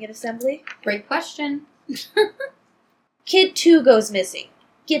now having an assembly? Great question. Kid 2 goes missing.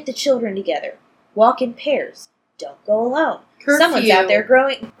 Get the children together. Walk in pairs. Don't go alone. Curfew. Someone's out there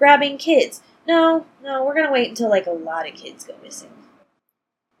grabbing kids. No, we're gonna wait until a lot of kids go missing.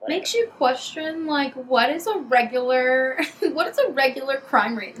 Whatever. Makes you question, what is a regular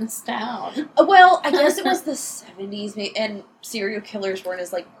crime rate in this town? Well, I guess it was the 70s, and serial killers weren't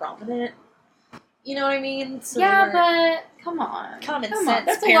as prominent. You know what I mean? So but come on, common sense.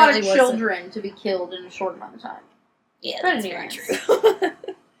 That's a lot of children to be killed in a short amount of time. Yeah, that's very true.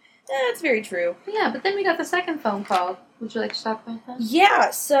 That's very true. Yeah, but then we got the second phone call. Would you like to talk about that?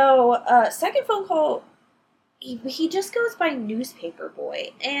 Yeah, so, second phone call, he just goes by Newspaper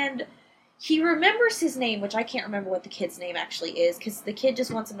Boy, and he remembers his name, which I can't remember what the kid's name actually is, because the kid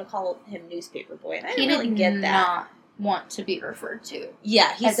just wants him to call him Newspaper Boy, and I didn't really get that. want to be referred to.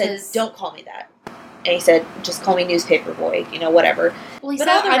 Yeah, he As said, his- don't call me that. And he said, just call me newspaper boy, whatever. Well, he But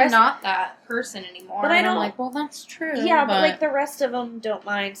said, all the I'm rest- not that person anymore. But I and I'm don't- like, well, that's true. Yeah, but, like, the rest of them don't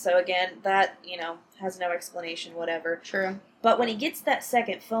mind, so again, that, has no explanation, whatever. True. But when he gets that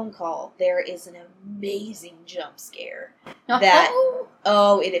second phone call, there is an amazing jump scare. That-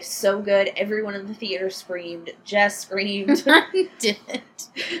 Oh, it is so good. Everyone in the theater screamed. Jess screamed. I didn't.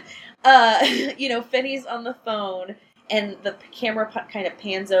 Finney's on the phone, and the camera kind of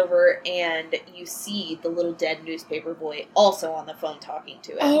pans over, and you see the little dead newspaper boy also on the phone talking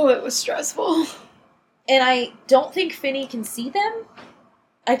to him. Oh, it was stressful. And I don't think Finney can see them.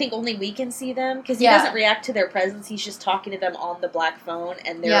 I think only we can see them, because he Yeah. doesn't react to their presence. He's just talking to them on the black phone,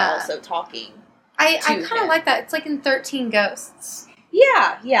 and they're Yeah. also talking. I To kind him. of like that. It's like in 13 Ghosts.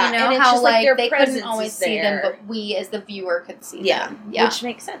 Yeah. You know, and it's how just like their they presence couldn't always is see them, there. but we as the viewer could see Yeah. them. Yeah. Which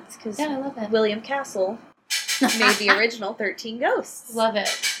makes sense, because Yeah, I love it. William Castle made the original 13 Ghosts. Love it.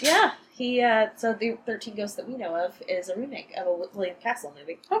 Yeah, so the 13 Ghosts that we know of is a remake of a William Castle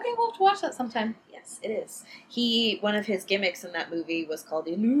movie. Okay, we'll have to watch that sometime. Yes, it is. One of his gimmicks in that movie was called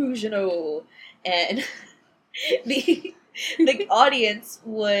Illusional, and the audience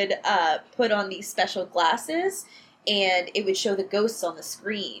would put on these special glasses, and it would show the ghosts on the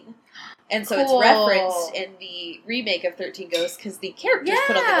screen. And so Cool. it's referenced in the remake of 13 Ghosts because the characters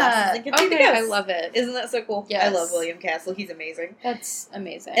put on the glasses and can see the Okay, ghosts. I love it. Isn't that so cool? Yes. I love William Castle. He's amazing. That's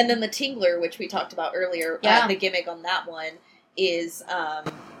amazing. And then the Tingler, which we talked about earlier, Yeah. the gimmick on that one is,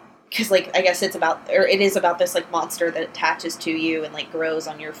 because, I guess it is about this, monster that attaches to you and, grows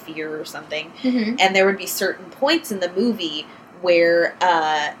on your fear or something. Mhm. And there would be certain points in the movie where,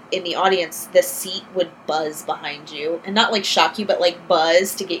 in the audience, the seat would buzz behind you. And not, shock you, but,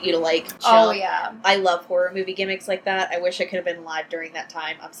 buzz to get you to, jump. Oh, yeah. I love horror movie gimmicks like that. I wish I could have been live during that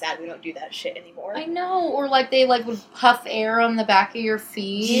time. I'm sad we don't do that shit anymore. I know. Or, they, would puff air on the back of your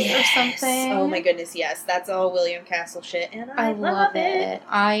feet or something. Oh, my goodness, yes. That's all William Castle shit, and I love it.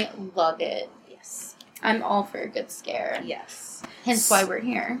 I love it. Yes. I'm all for a good scare. Yes. Hence why we're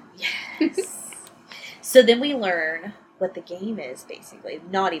here. Yes. So then we learn what the game is, basically.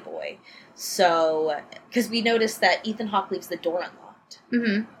 Naughty Boy. So, because we noticed that Ethan Hawke leaves the door unlocked.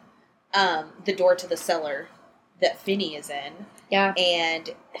 Mm-hmm. The door to the cellar that Finney is in. Yeah.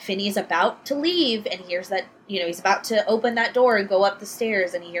 And Finney is about to leave, and hears that, he's about to open that door and go up the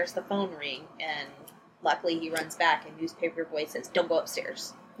stairs, and he hears the phone ring, and luckily he runs back, and newspaper boy says, don't go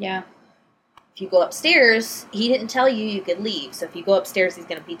upstairs. Yeah. If you go upstairs, he didn't tell you could leave, so if you go upstairs, he's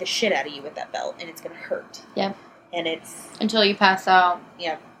going to beat the shit out of you with that belt, and it's going to hurt. Yep. And it's... Until you pass out.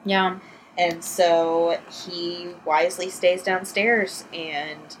 Yeah. Yeah. And so he wisely stays downstairs,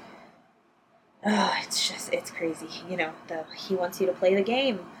 and... it's crazy. He wants you to play the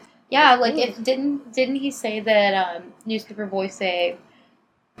game. Yeah, if didn't he say that newspaper boy say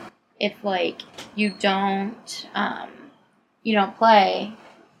if you don't play,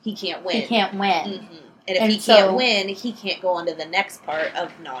 He can't win. he can't win. Mm-hmm. And if And he so- can't win, he can't go on to the next part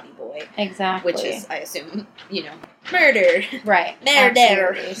of Naughty Boy. Exactly. Which is, I assume, murder. right. Murder.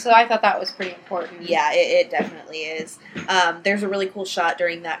 Absolutely. So I thought that was pretty important. Yeah, it definitely is. There's a really cool shot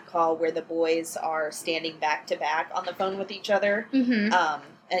during that call where the boys are standing back to back on the phone with each other. Mm-hmm.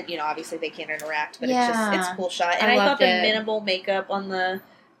 And, obviously they can't interact, but Yeah. it's a cool shot. And I I thought loved the it. minimal makeup on the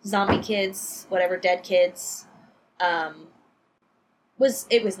zombie kids, dead kids,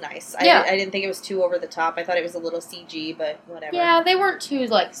 was nice. Yeah. I didn't think it was too over the top. I thought it was a little CG, but whatever. Yeah, they weren't too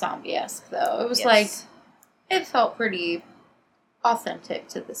zombie-esque though. It was Yes. it felt pretty authentic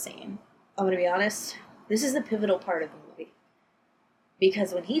to the scene. I'm going to be honest, this is the pivotal part of the movie.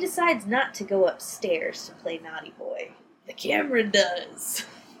 Because when he decides not to go upstairs to play Naughty Boy, the camera does.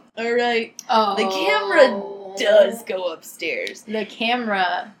 Alright? Oh. The camera does go upstairs. The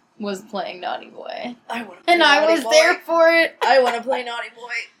camera was playing Naughty Boy. I want to play And I Naughty was Boy. there for it. I want to play Naughty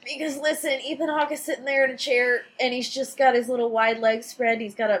Boy. Because listen, Ethan Hawke is sitting there in a chair, and he's just got his little wide legs spread.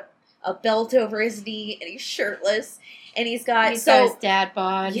 He's got a belt over his knee, and he's shirtless. And he's got... He's got his dad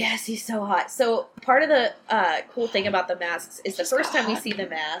bod. Yes, he's so hot. So part of the cool thing about the masks is the He's first time we hot. see the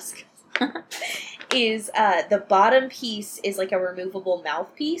mask is the bottom piece is a removable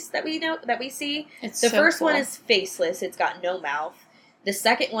mouthpiece that we see. It's The so first cool. one is faceless; it's got no mouth. The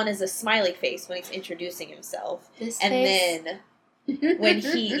second one is a smiley face when he's introducing himself, this and face. then when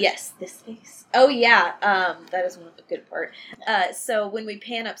this face. Oh yeah, that is one of the good part. So when we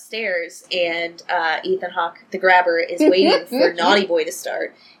pan upstairs and Ethan Hawke, the grabber, is waiting for Naughty Boy to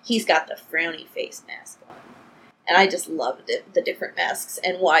start, he's got the frowny face mask on, and I just loved it, the different masks.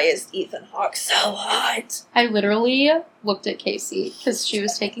 And why is Ethan Hawke so hot? I literally looked at Casey because she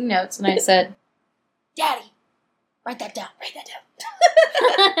was taking notes, and I said, Daddy, Write that down. Write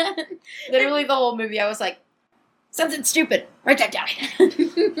that down. Literally the whole movie, I was like, something stupid. Write that down.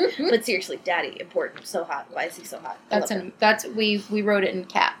 But seriously, Daddy, important, so hot. Why is he so hot? We wrote it in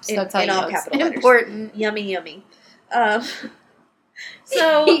caps. That's how in you all know capital it's letters. important. Yummy, yummy.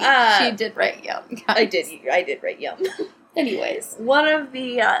 She did write yum. I did write yum. Anyways, one of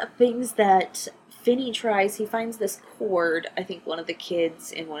the things that Finney tries, he finds this cord. I think one of the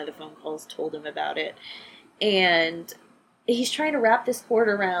kids in one of the phone calls told him about it, and he's trying to wrap this cord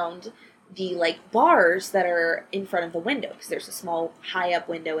around the bars that are in front of the window, because there's a small high up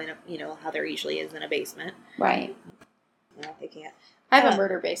window in how there usually is in a basement. Right. No, they can't. I have a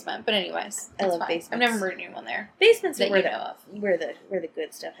murder basement, but anyways, I love fine. basements. I've never murdered anyone there. Basements that are where the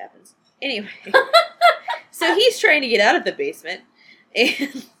good stuff happens. Anyway, so he's trying to get out of the basement,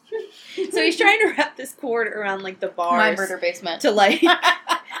 and so he's trying to wrap this cord around the bars. My murder basement. To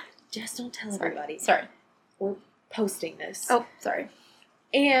just don't tell everybody. Sorry, we're posting this. Oh, sorry.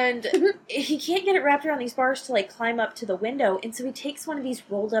 And he can't get it wrapped around these bars to climb up to the window, and so he takes one of these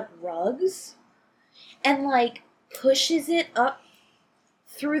rolled up rugs and pushes it up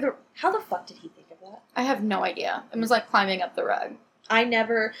through the. How the fuck did he think of that? I have no idea. It was like climbing up the rug. I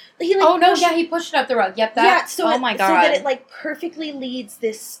never. He pushed it up the rug. Yep, that. Yeah, so oh my god. So that it perfectly leads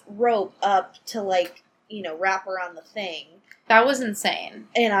this rope up to wrap around the thing. That was insane.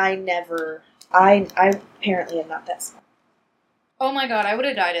 And I apparently am not that smart. Oh my god, I would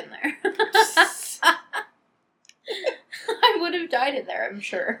have died in there. I would have died in there, I'm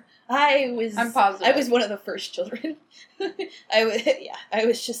sure. I'm positive. I was one of the first children. I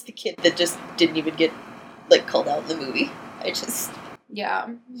was just the kid that just didn't even get called out in the movie. Yeah.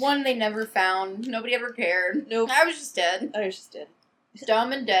 One they never found. Nobody ever cared. Nope. I was just dead.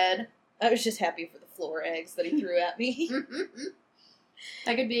 Dumb and dead. I was just happy for the floor eggs that he threw at me.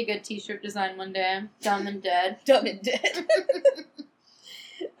 That could be a good t-shirt design one day. Dumb and dead. Dumb and dead.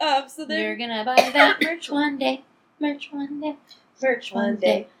 So then you're gonna buy that merch one day. Merch one day. Merch one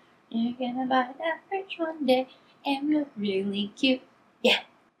day. You're gonna buy that merch one day and look really cute. Yeah.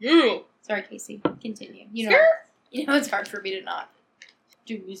 Sorry, Casey. Continue. You know it's hard for me to not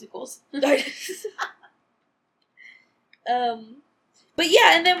do musicals. But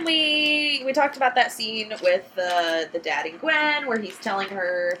yeah, and then we talked about that scene with the dad and Gwen, where he's telling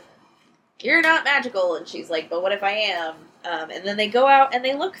her, "You're not magical," and she's like, "But what if I am?" And then they go out and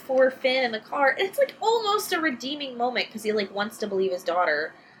they look for Finn in the car, and it's almost a redeeming moment because he wants to believe his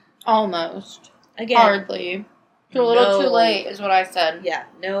daughter. Almost. Again, hardly. A little too late is what I said. Yeah,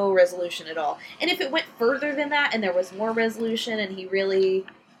 no resolution at all. And if it went further than that, and there was more resolution, and he really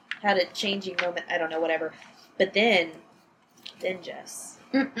had a changing moment, I don't know, whatever. But then Jess,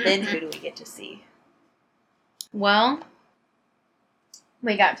 then who do we get to see? Well,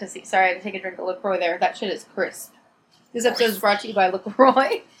 we got to see. Sorry, I had to take a drink of LaCroix there. That shit is crisp. This episode is brought to you by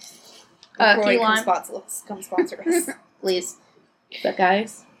LaCroix. LaCroix, come sponsor us. Please. But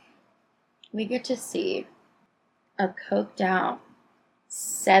guys, we get to see a coked out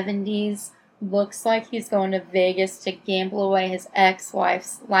 70s, looks like he's going to Vegas to gamble away his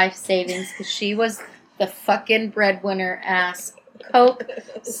ex-wife's life savings because she was the fucking breadwinner ass, coke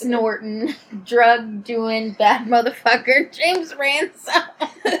snorting, drug doing bad motherfucker, James Ransom.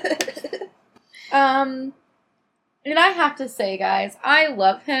 And I have to say, guys, I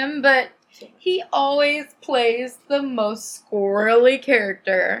love him, but he always plays the most squirrely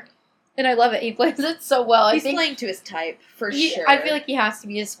character. And I love it. He plays it so well. He's playing to his type, for sure. I feel like he has to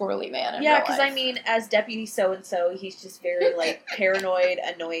be a squirrely man in real life. Yeah, because, as Deputy So-and-so, he's just very, paranoid,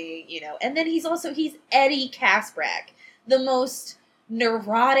 annoying, And then he's Eddie Kaspbrak, the most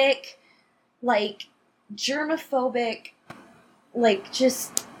neurotic, germophobic,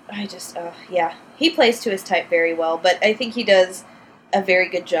 yeah. He plays to his type very well, but I think he does a very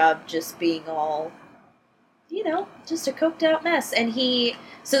good job just being all, just a coked out mess. And he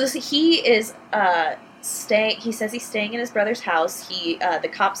is he says he's staying in his brother's house. The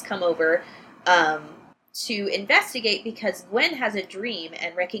cops come over to investigate because Gwen has a dream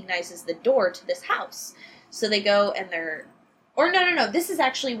and recognizes the door to this house. So they go and no, this is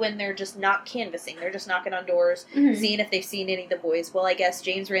actually when they're just not canvassing. They're just knocking on doors, seeing if they've seen any of the boys. Well, I guess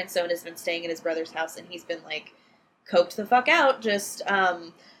James Ransone has been staying in his brother's house, and he's been, coked the fuck out, just,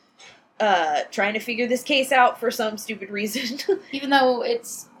 trying to figure this case out for some stupid reason. Even though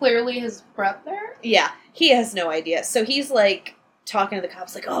it's clearly his brother? Yeah, he has no idea. So he's, talking to the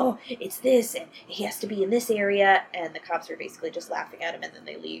cops, oh, it's this, and he has to be in this area, and the cops are basically just laughing at him, and then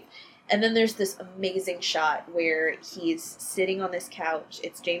they leave. And then there's this amazing shot where he's sitting on this couch.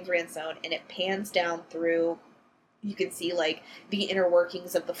 It's James Ransone, and it pans down through. You can see, the inner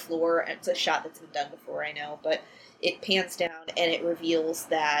workings of the floor. It's a shot that's been done before, I know. But it pans down and it reveals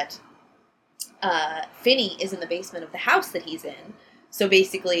that Finney is in the basement of the house that he's in. So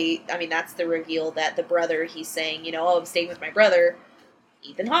basically, I mean, that's the reveal that the brother, he's saying, you know, oh, I'm staying with my brother,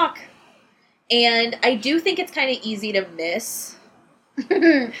 Ethan Hawke. And I do think it's kind of easy to miss.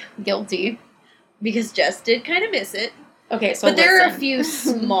 Guilty. Because Jess did kind of miss it. Okay, so but there are a few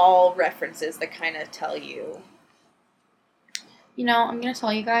small references that kind of tell you. You know, I'm going to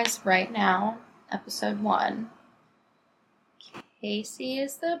tell you guys right now, episode 1. Casey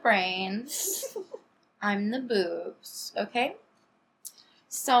is the brains. I'm the boobs, okay?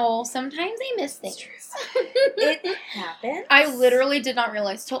 So, sometimes I miss things. It happens. I literally did not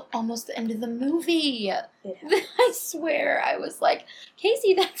realize till almost the end of the movie. I swear, I was like,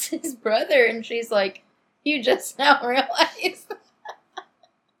 Casey, that's his brother. And she's like, you just now realized.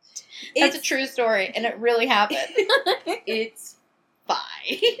 That's a true story, and it really happened. It's fine.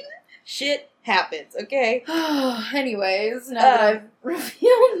 Shit happens, okay? Anyways, now that I've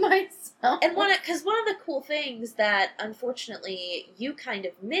revealed myself. And one of the cool things that, unfortunately, you kind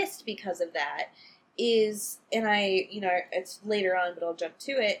of missed because of that is, and I, you know, it's later on, but I'll jump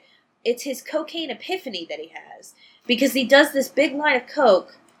to it, it's his cocaine epiphany that he has. Because he does this big line of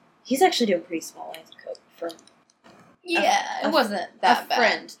coke. He's actually doing pretty small lines of coke from... Yeah, it wasn't that bad. A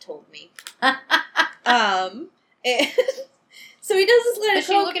friend told me. And so he does this line of coke. Is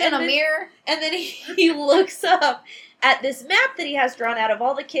she looking in a mirror? And then he looks up at this map that he has drawn out of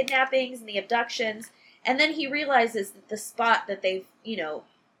all the kidnappings and the abductions, and then he realizes that the spot that they've, you know,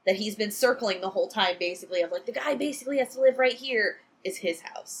 that he's been circling the whole time, basically, of like, the guy basically has to live right here, is his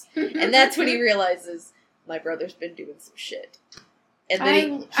house. And that's when he realizes, my brother's been doing some shit. And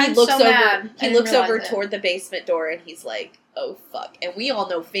then he looks over toward the basement door, and he's like, oh fuck. And we all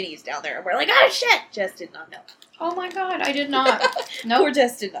know Finney's down there, and we're like, oh shit! Jess did not know. Oh my god, I did not. Nope. Poor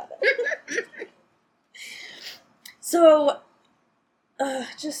Jess did not know. So,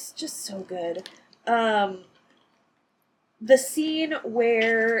 just so good. The scene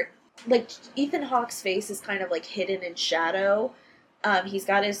where, like, Ethan Hawke's face is kind of, like, hidden in shadow. He's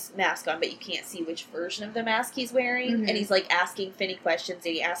got his mask on, but you can't see which version of the mask he's wearing. Mm-hmm. And he's, like, asking Finney questions,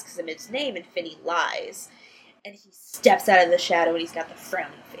 and he asks him his name, and Finney lies. And he steps out of the shadow, and he's got the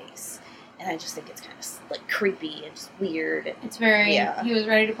frowny face. And I just think it's kind of, like, creepy and just weird. It's very... Yeah. He was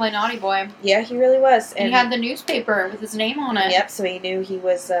ready to play naughty boy. Yeah, he really was. And he had the newspaper with his name on it. Yep, so he knew he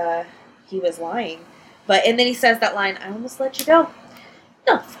was lying. And then he says that line, I almost let you go.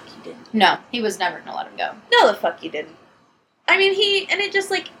 No, the fuck you didn't. No, he was never gonna let him go. No, the fuck you didn't. I mean, it just,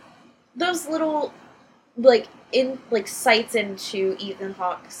 like, those little, like, sights into Ethan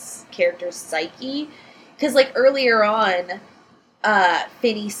Hawke's character's psyche. Because, like, earlier on,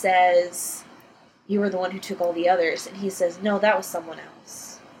 Finney says, you were the one who took all the others. And he says, no, that was someone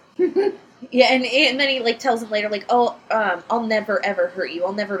else. Yeah, and then he, like, tells him later, like, oh, I'll never, ever hurt you.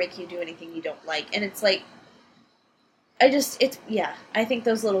 I'll never make you do anything you don't like. And it's, like, I think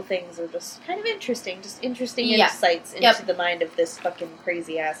those little things are just kind of interesting. Just interesting insights into the mind of this fucking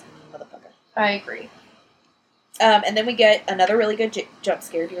crazy-ass motherfucker. I agree. And then we get another really good jump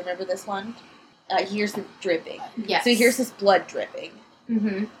scare. Do you remember this one? He hears the dripping. Yes. So he hears this blood dripping.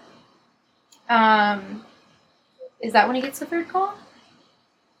 Mm-hmm. Is that when he gets the third call?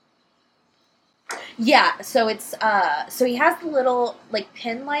 Yeah, so it's, so he has the little, like,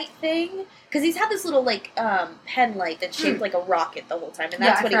 pen light thing, because he's had this little, like, pen light that's shaped like a rocket the whole time, and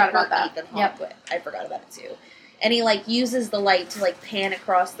that's what he hurt Ethan Hawke with. I forgot about it, too. And he, like, uses the light to, like, pan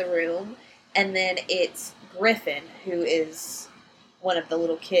across the room, and then it's Griffin, who is one of the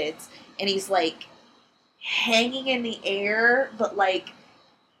little kids, and he's, like, hanging in the air, but, like,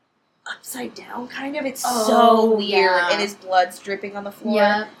 upside down, kind of. It's so weird, and his blood's dripping on the floor.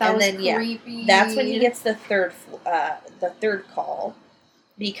 Yeah, that was creepy. That's when he gets the third call,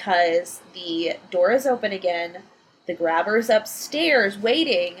 because the door is open again. The grabber's upstairs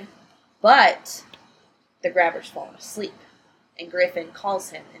waiting, but the grabber's fallen asleep, and Griffin calls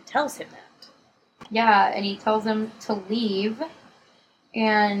him and tells him that. Yeah, and he tells him to leave,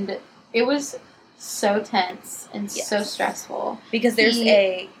 and it was so tense and so stressful because there's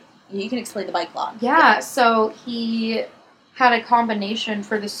you can explain the bike lock. Yeah, so he had a combination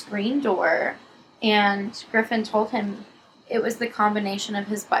for the screen door, and Griffin told him it was the combination of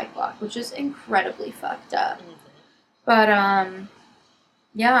his bike lock, which is incredibly fucked up. Mm-hmm. But,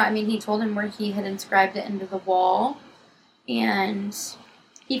 yeah, I mean, he told him where he had inscribed it into the wall, and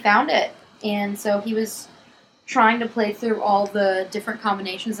he found it. And so he was trying to play through all the different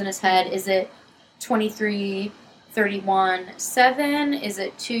combinations in his head. Is it 23... 31, 7? Is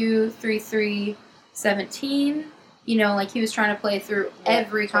it 2, 3, 3, 17? You know, like he was trying to play through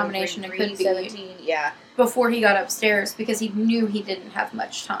every combination it could be. 17, yeah. before he got upstairs because he knew he didn't have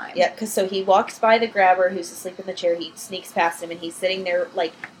much time. Yeah, because so he walks by the grabber who's asleep in the chair. He sneaks past him, and he's sitting there,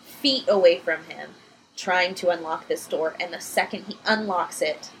 like, feet away from him, trying to unlock this door. And the second he unlocks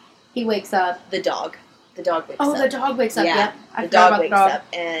it, he wakes up. The dog wakes up. Oh, the dog wakes up, yeah. I the forgot dog about wakes the dog. up,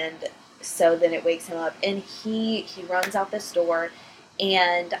 and so then it wakes him up, and he runs out this door,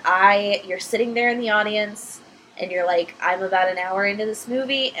 and you're sitting there in the audience, and you're like, I'm about an hour into this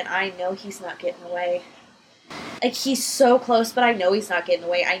movie, and I know he's not getting away. Like, he's so close, but I know he's not getting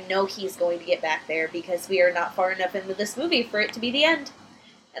away. I know he's going to get back there, because we are not far enough into this movie for it to be the end.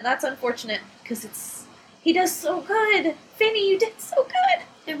 And that's unfortunate, because he does so good. Finney, you did so good.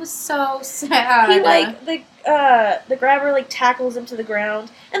 It was so sad. He, like, the grabber, like, tackles him to the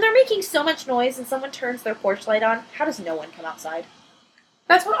ground, and they're making so much noise, and someone turns their porch light on. How does no one come outside?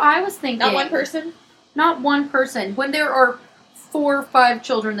 That's what I was thinking. Not one person? Not one person. When there are 4 or 5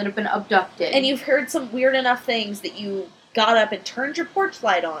 children that have been abducted. And you've heard some weird enough things that you got up and turned your porch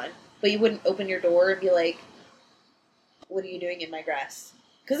light on, but you wouldn't open your door and be like, what are you doing in my grass?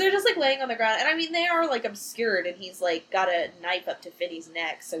 Because they're just, like, laying on the ground. And, I mean, they are, like, obscured, and he's, like, got a knife up to Finney's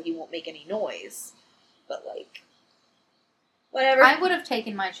neck so he won't make any noise. But, like, whatever. I would have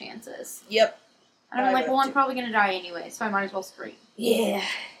taken my chances. Yep. And I'm like, well, I'm probably going to die anyway, so I might as well scream. Yeah.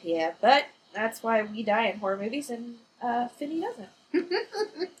 But that's why we die in horror movies, and Finney doesn't.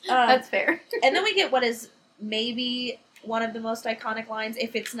 That's fair. And then we get what is maybe one of the most iconic lines.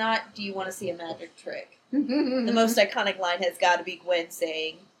 If it's not, do you want to see a magic trick? The most iconic line has got to be Gwen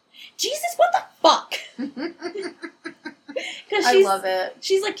saying, Jesus, what the fuck? Because I love it.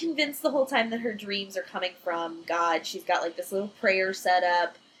 She's, like, convinced the whole time that her dreams are coming from God. She's got, like, this little prayer set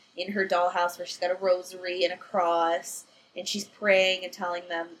up in her dollhouse where she's got a rosary and a cross, and she's praying and telling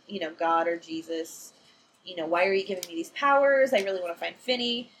them, you know, God or Jesus, you know, why are you giving me these powers? I really want to find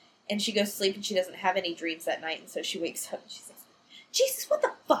Finney. And she goes to sleep and she doesn't have any dreams that night, and so she wakes up and she's like, Jesus, what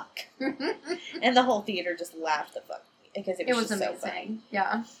the fuck? And the whole theater just laughed the fuck because it was just amazing. so funny.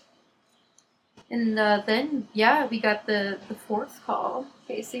 Yeah. And then, yeah, we got the 4th call,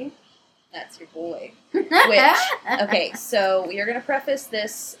 Casey. That's your boy. Which, okay, so we are going to preface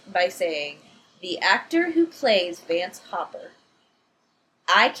this by saying the actor who plays Vance Hopper,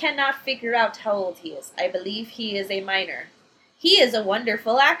 I cannot figure out how old he is. I believe he is a minor. He is a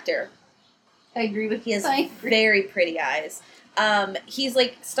wonderful actor. I agree with you. He has very pretty eyes. He's,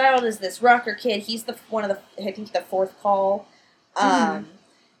 like, styled as this rocker kid. He's the 4th call. And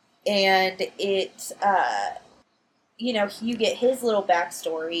it, you know, you get his little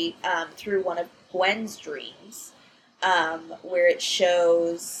backstory through one of Gwen's dreams, where it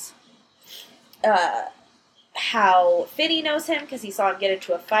shows how Finney knows him because he saw him get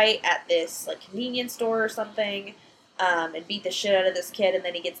into a fight at this, like, convenience store or something, and beat the shit out of this kid, and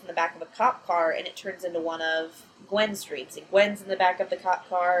then he gets in the back of a cop car, and it turns into one of Gwen's dreams. And Gwen's in the back of the cop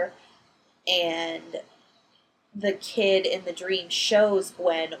car, and the kid in the dream shows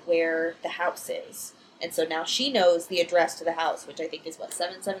Gwen where the house is. And so now she knows the address to the house, which I think is,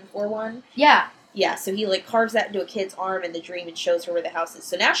 7741? Yeah. Yeah, so he, like, carves that into a kid's arm in the dream and shows her where the house is.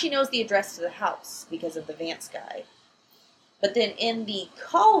 So now she knows the address to the house because of the Vance guy. But then in the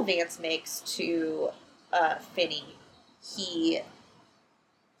call Vance makes to Finney, he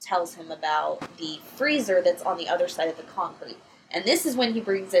tells him about the freezer that's on the other side of the concrete. And this is when he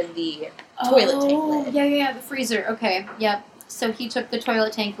brings in the toilet tank lid. Yeah, the freezer. Okay, yep. So he took the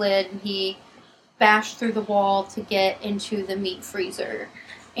toilet tank lid and he bashed through the wall to get into the meat freezer.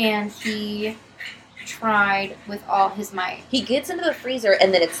 And he tried with all his might. He gets into the freezer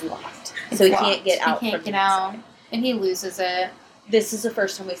and then it's locked. So he can't get out. He can't get out. And he loses it. This is the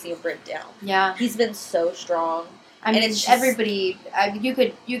first time we see him break down. Yeah. He's been so strong. I mean, it's everybody, you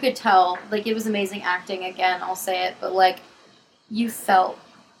could tell, like, it was amazing acting again, I'll say it, but, like, you felt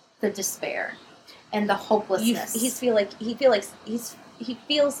the despair and the hopelessness. He feels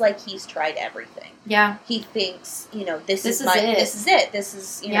like he's tried everything. Yeah. He thinks, you know, this is it. This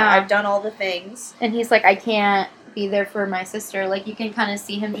is, you know, Yeah. I've done all the things. And he's like, I can't be there for my sister. Like, you can kind of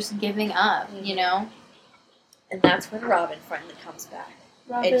see him just giving up, you know? And that's when Robin finally comes back.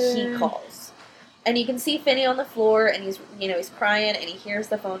 Robin. And he calls. And you can see Finney on the floor, and he's crying, and he hears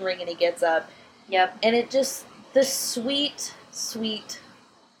the phone ring, and he gets up. Yep. And it just, the sweet, sweet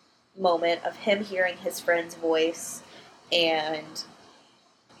moment of him hearing his friend's voice, and,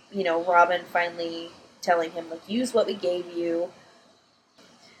 you know, Robin finally telling him, like, use what we gave you.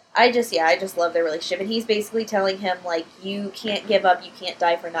 I just love their relationship. And he's basically telling him, like, you can't give up, you can't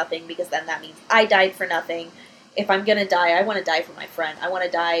die for nothing, because then that means I died for nothing. if I'm gonna die, I want to die for my friend. I want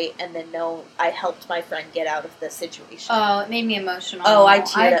to die and then know I helped my friend get out of the situation. Oh, it made me emotional. Oh, I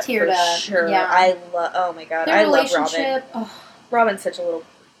teared up for sure. Yeah. Oh my god, Their I love relationship. Robin. Robin's such a little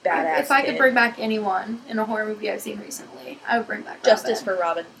badass. If I kid. could bring back anyone in a horror movie I've seen recently, I would bring back Robin. Justice for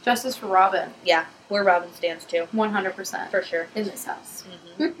Robin. Justice for Robin. Yeah, where Robin stands too. 100%. For sure. In this house.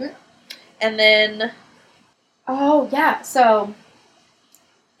 Mm-hmm. And then... Oh, yeah. So,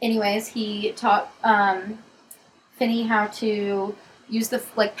 anyways, he taught Finney how to use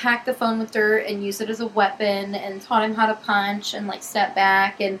pack the phone with dirt and use it as a weapon, and taught him how to punch and, step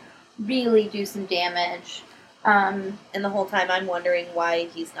back and really do some damage. And the whole time I'm wondering why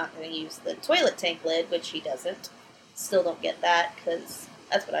he's not going to use the toilet tank lid, which he doesn't. Still don't get that, because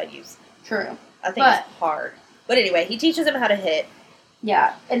that's what I'd use. True. I think it's hard. But anyway, he teaches him how to hit.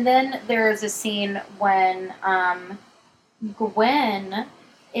 Yeah. And then there's a scene when Gwen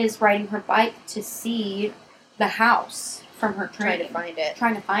is riding her bike to see the house from her train.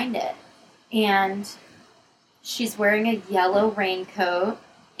 Trying to find it. And she's wearing a yellow raincoat.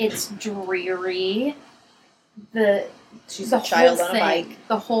 It's dreary. She's a child on a bike.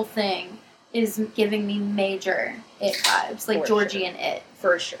 The whole thing is giving me major It vibes, like Georgie and It.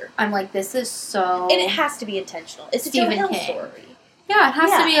 For sure. I'm like, this is so... And it has to be intentional. It's Stephen a Joe Hill King story. Yeah, it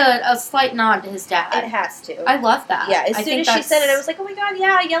has to be a slight nod to his dad. It has to. I love that. Yeah, as soon as she said it, I was like, oh my god,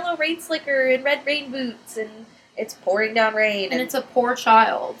 yeah, yellow rain slicker and red rain boots, and it's pouring down rain. And it's a poor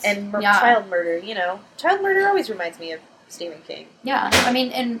child. And child murder, you know. Child murder always reminds me of Stephen King. Yeah, I mean,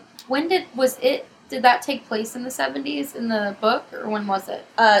 and when did that take place in the 70s in the book, or when was it?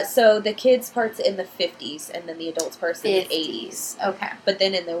 So the kids' part's in the 50s, and then the adults' part's in the 80s. Okay. But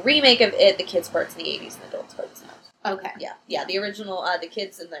then in the remake of it, the kids' part's in the 80s, and the adults' part's not. Okay. Yeah. The original, the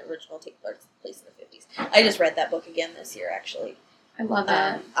kids in the original take place in the 50s. I just read that book again this year, actually. I love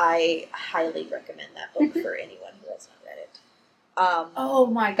it. I highly recommend that book for anyone who has not read it. Oh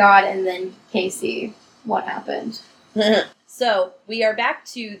my god! And then Casey, what happened? So, we are back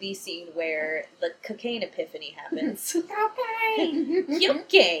to the scene where the cocaine epiphany happens. Cocaine!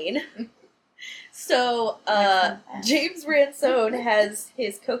 So, James Ransone has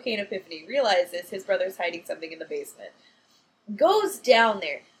his cocaine epiphany, realizes his brother's hiding something in the basement. Goes down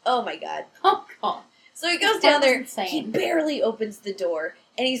there. Oh my god. Oh god. So he goes down there, insane. He barely opens the door,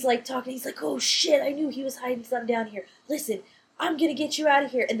 and he's like talking, he's like, oh shit, I knew he was hiding something down here. Listen, I'm gonna get you out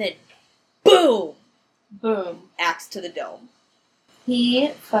of here. And then, boom! Boom. Axe to the dome. He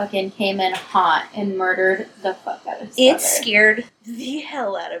fucking came in hot and murdered the fuck out of his It brother. scared the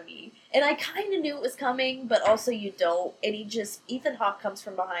hell out of me. And I kind of knew it was coming, but also you don't. And Ethan Hawke comes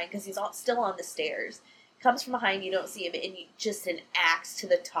from behind, because he's still on the stairs. Comes from behind, you don't see him, and just an axe to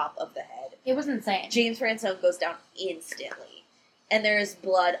the top of the head. It was insane. James Ransone goes down instantly. And there is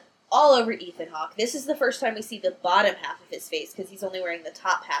blood all over Ethan Hawke. This is the first time we see the bottom half of his face, because he's only wearing the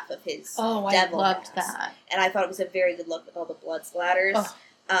top half of his devil I loved mask. that. And I thought it was a very good look with all the blood splatters.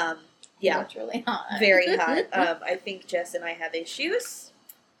 Oh. Yeah. It's really hot. Very hot. I think Jess and I have issues.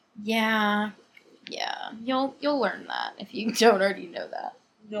 Yeah. You'll learn that if you don't already know that.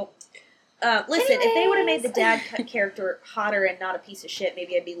 Nope. Listen, if they would have made the dad character hotter and not a piece of shit,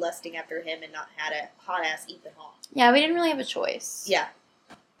 maybe I'd be lusting after him and not had a hot-ass Ethan Hawke. Yeah, we didn't really have a choice. Yeah.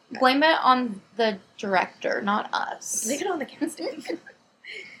 Blame it on the director, not us. Blame it on the casting.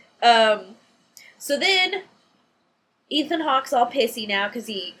 So then, Ethan Hawke's all pissy now because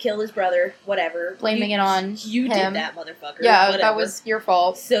he killed his brother, whatever. Blaming it on You him. did that, motherfucker. Yeah, whatever. that was your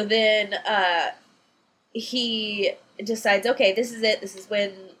fault. So then, he decides, okay, this is it. This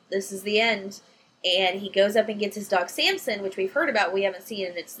is the end. And he goes up and gets his dog Samson, which we've heard about, we haven't seen,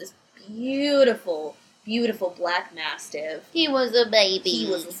 and it's this beautiful, beautiful black mastiff. He was a baby.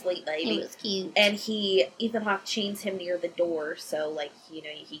 He was a sweet baby. He was cute. And Ethan Hawke chains him near the door, so,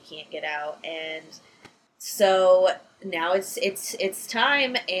 he can't get out. And so now it's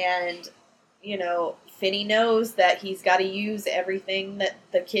time, and, Finney knows that he's got to use everything that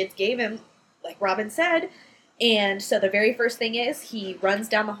the kids gave him, like Robin said. And so the very first thing is he runs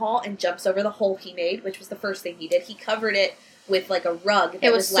down the hall and jumps over the hole he made, which was the first thing he did. He covered it with a rug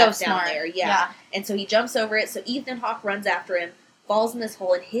that was left so down smart. there. Yeah. And so he jumps over it. So Ethan Hawke runs after him, falls in this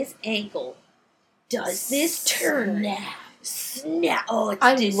hole, and his ankle does this turn. Snap. Oh, it's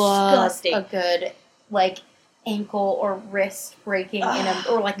disgusting. Love a good, ankle or wrist breaking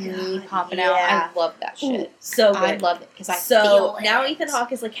or knee popping out. I love that shit. Ooh, so good. I love it because I feel it. Now Ethan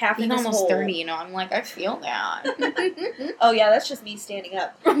Hawke is half in He's this almost hole. 30, I'm like, I feel that. Oh yeah, that's just me standing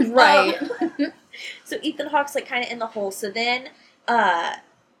up. Right. So Ethan Hawke's kind of in the hole. So then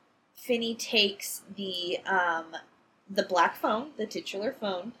Finney takes the black phone, the titular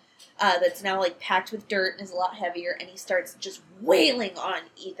phone, that's now like packed with dirt and is a lot heavier, and he starts just wailing on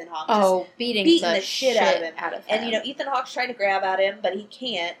Ethan Hawke. Beating the shit out of him. And Ethan Hawke's trying to grab at him, but he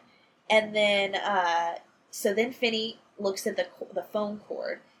can't. And then so then Finney looks at the phone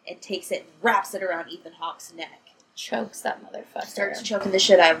cord and takes it and wraps it around Ethan Hawke's neck. Chokes that motherfucker. Starts choking the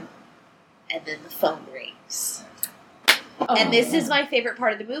shit out of him. And then the phone rings. And this is my favorite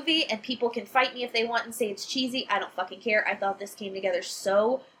part of the movie, and people can fight me if they want and say it's cheesy. I don't fucking care. I thought this came together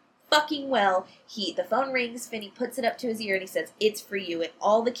so fucking well. The phone rings, Finney puts it up to his ear, and he says, "It's for you." And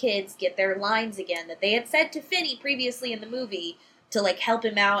all the kids get their lines again that they had said to Finney previously in the movie to, like, help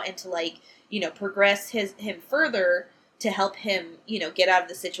him out and to, like, you know, progress him further to help him, you know, get out of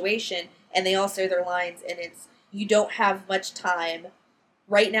the situation. And they all say their lines, and it's, "You don't have much time.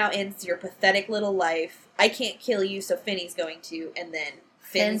 Right now ends your pathetic little life. I can't kill you, so Finney's going to." And then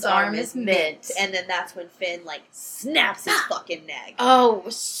Finn's arm is mint. And then that's when Finn, like, snaps his fucking neck. Oh,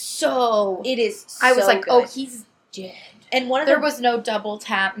 so... It is so I was like, good. oh, he's dead. And there was no double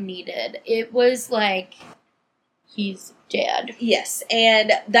tap needed. It was like, he's dead. Yes,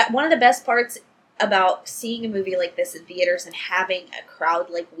 and that one of the best parts about seeing a movie like this in theaters and having a crowd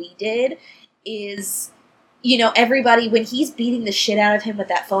like we did is... You know, everybody, when he's beating the shit out of him with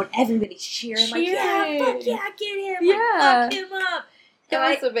that phone, everybody's cheering. Like, yeah, fuck yeah, get him. Yeah. Like, fuck him up.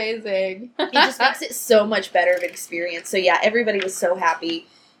 It was amazing. It just makes it so much better of an experience. So, yeah, everybody was so happy.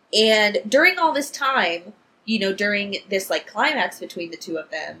 And during all this time, you know, during this, like, climax between the two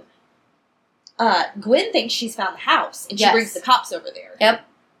of them, Gwen thinks she's found the house. And she brings the cops over there. Yep.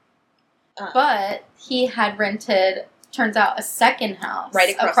 But he had rented, turns out, a second house.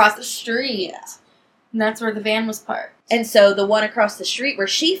 Right across the street. Yeah. And that's where the van was parked. And so the one across the street where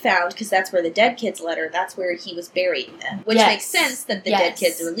she found, because that's where the dead kids led her, that's where he was burying them. Which makes sense that the dead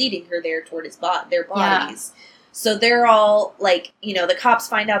kids are leading her there toward their bodies. Yeah. So they're all, like, you know, the cops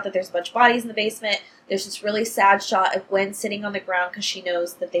find out that there's a bunch of bodies in the basement. There's this really sad shot of Gwen sitting on the ground because she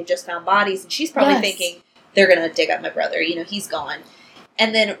knows that they've just found bodies. And she's probably thinking, they're going to dig up my brother. You know, he's gone.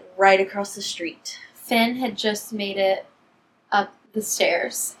 And then right across the street, Finn had just made it up the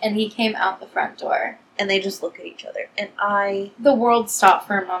stairs, and he came out the front door. And they just look at each other. And the world stopped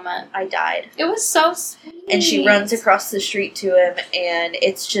for a moment. I died. It was so sweet. And she runs across the street to him, and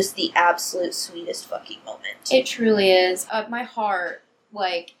it's just the absolute sweetest fucking moment. It truly is. My heart,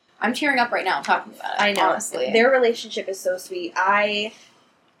 like, I'm tearing up right now talking about it. I know. Honestly. Their relationship is so sweet. I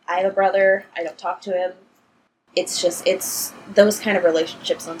have a brother. I don't talk to him. It's those kind of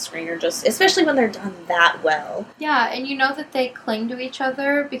relationships on screen are just, especially when they're done that well. Yeah, and you know that they cling to each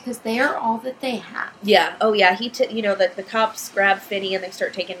other because they are all that they have. Yeah. Oh, yeah. The cops grab Finney and they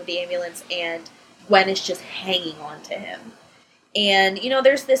start taking him to the ambulance, and Gwen is just hanging on to him. And, you know,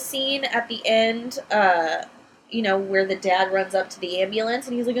 there's this scene at the end, you know, where the dad runs up to the ambulance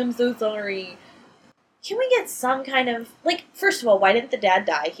and he's like, "I'm so sorry." Can we get some kind of, like, first of all, why didn't the dad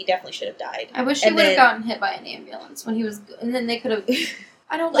die? He definitely should have died. I wish he would have gotten hit by an ambulance when he was, and then they could have,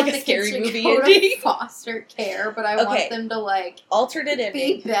 I don't like want a the scary kids movie to go ending. to foster care, but I want them to, like, alternate ending.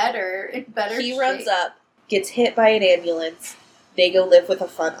 Be better, in better He shape. runs up, gets hit by an ambulance, they go live with a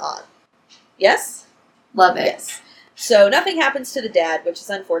fun aunt. Yes? Love it. Yes. So nothing happens to the dad, which is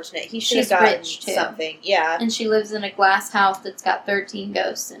unfortunate. He should have gotten rich, too. Something. Yeah. And she lives in a glass house that's got 13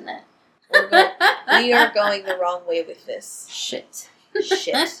 ghosts in it. We are going the wrong way with this. Shit.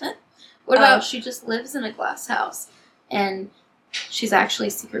 What about she just lives in a glass house and she's actually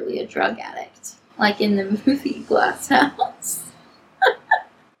secretly a drug addict, like in the movie Glass House?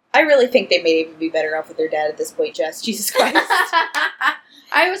 I really think they may even be better off with their dad at this point, Jess. Jesus Christ.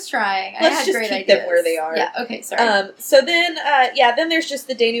 I was trying. Let's I had just great keep ideas. them where they are. Yeah, okay, sorry. So then, then there's just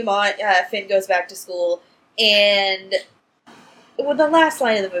the denouement. Finn goes back to school, and with the last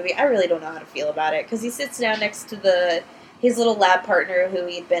line of the movie, I really don't know how to feel about it, because he sits down next to his little lab partner who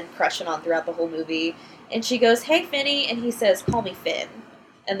he'd been crushing on throughout the whole movie, and she goes, "Hey, Finney," and he says, "Call me Finn,"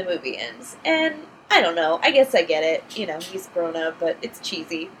 and the movie ends. And I don't know, I guess I get it, you know, he's grown up, but it's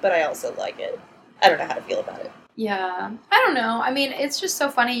cheesy, but I also like it. I don't know how to feel about it. Yeah, I don't know, I mean, it's just so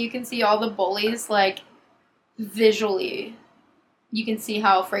funny, you can see all the bullies, like, visually, you can see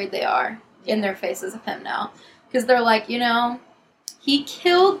how afraid they are in their faces of him now, because they're like, you know, he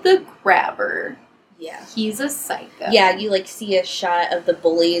killed the grabber. Yeah. He's a psycho. Yeah, you, like, see a shot of the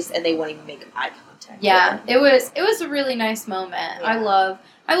bullies, and they won't even make eye contact. Yeah, it was a really nice moment. Yeah.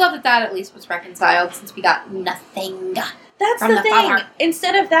 I love that at least was reconciled, since we got nothing. That's the thing. Father.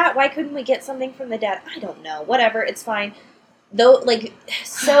 Instead of that, why couldn't we get something from the dad? I don't know. Whatever, it's fine. Though, like,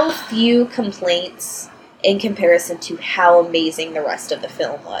 so few complaints in comparison to how amazing the rest of the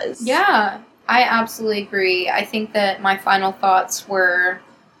film was. Yeah. I absolutely agree. I think that my final thoughts were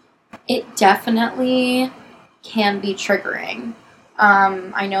It definitely can be triggering.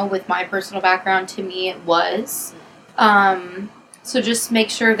 I know with my personal background, to me, it was. So just make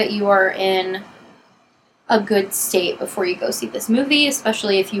sure that you are in a good state before you go see this movie,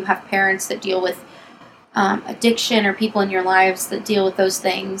 especially if you have parents that deal with addiction or people in your lives that deal with those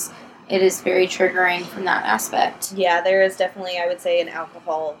things. It is very triggering from that aspect. Yeah, there is definitely, I would say, an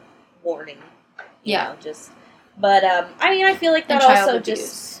alcohol warning. Yeah. But I mean, I feel like that And child also abuse.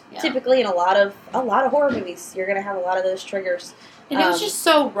 just Yeah. typically in a lot of horror movies, you're gonna have a lot of those triggers. And it was just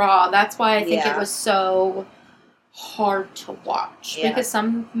so raw. That's why I think Yeah. it was so hard to watch. Yeah. Because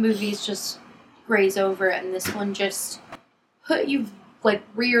some movies just graze over it, and this one just put you, like,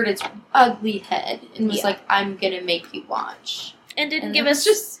 reared its ugly head and was Yeah. like, I'm gonna make you watch. and didn't And give that's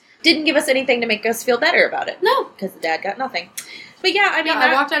us didn't give us anything to make us feel better about it. No. Because the dad got nothing. But yeah, I mean,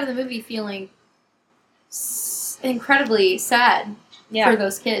 I walked out of the movie feeling incredibly sad for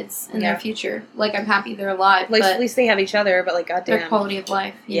those kids and Yeah. their future. Like, I'm happy they're alive, Like, but at least they have each other, but like, their goddamn. quality of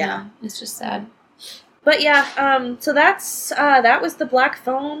life, you Yeah. know, it's just sad. But yeah, so that was The Black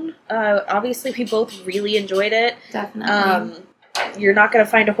Phone. Obviously, we both really enjoyed it. Definitely. You're not going to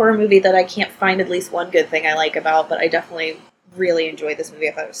find a horror movie that I can't find at least one good thing I like about, but I definitely really enjoyed this movie.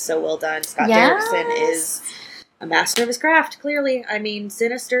 I thought it was so well done. Scott Derrickson is a master of his craft, clearly. I mean,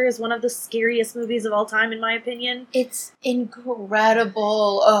 Sinister is one of the scariest movies of all time, in my opinion. It's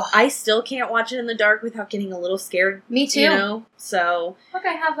incredible. Ugh. I still can't watch it in the dark without getting a little scared. Me too. You know? So. Look,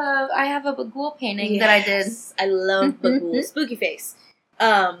 I have a Bagul painting that I did. I love Bagul. Spooky face.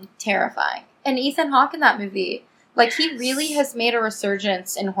 Terrifying. And Ethan Hawke in that movie. Like, he really has made a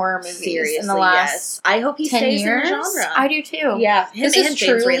resurgence in horror movies Seriously, in the last yes. I hope he 10 stays years. in the genre. I do too. Yeah, him This and is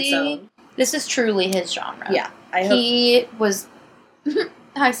James truly Ransone. This is truly his genre. Yeah, I hope. He was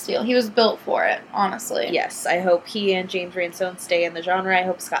high steel. He was built for it, honestly. Yes, I hope he and James Ransone stay in the genre. I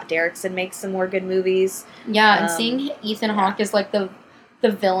hope Scott Derrickson makes some more good movies. Yeah, and seeing Ethan Hawke as like the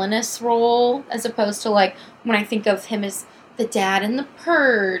villainous role, as opposed to like when I think of him as the dad in The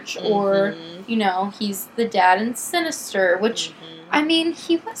Purge, or you know, he's the dad in Sinister, which I mean,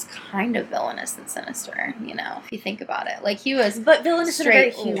 he was kind of villainous and sinister, you know, if you think about it. Like, he was But villainous in a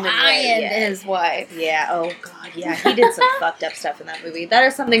very straight human lying way. to Yeah. his wife. Yeah, oh god, yeah. He did some fucked up stuff in that movie. That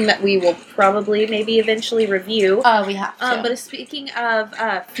is something that we will probably maybe eventually review. We have to. But speaking of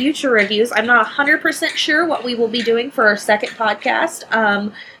future reviews, I'm not 100% sure what we will be doing for our second podcast.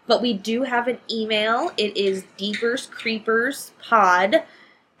 But we do have an email. It is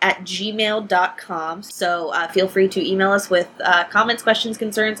deeperscreeperspod@gmail.com. So feel free to email us with comments, questions,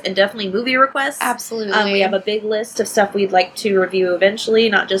 concerns, and definitely movie requests. Absolutely. We have a big list of stuff we'd like to review eventually,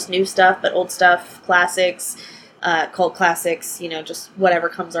 not just new stuff, but old stuff, classics, cult classics, you know, just whatever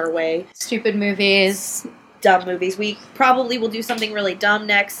comes our way. Stupid movies. Dumb movies. We probably will do something really dumb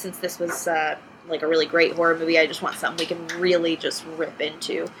next, since this was like a really great horror movie. I just want something we can really just rip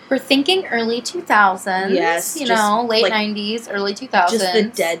into. We're thinking early 2000s. Yes, You just know, late like 90s, early 2000s. Just the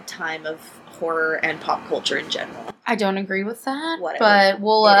dead time of horror and pop culture in general. I don't agree with that. Whatever. But It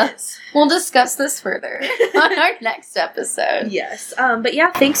is. we'll discuss this further on our next episode. Yes. But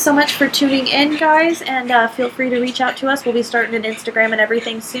yeah, thanks so much for tuning in, guys, and feel free to reach out to us. We'll be starting an Instagram and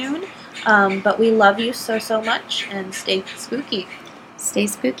everything soon. But we love you so, so much, and stay spooky. Stay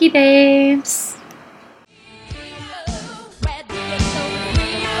spooky, babes.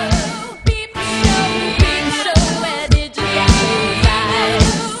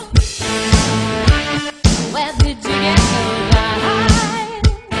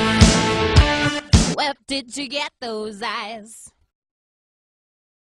 Did you get those eyes?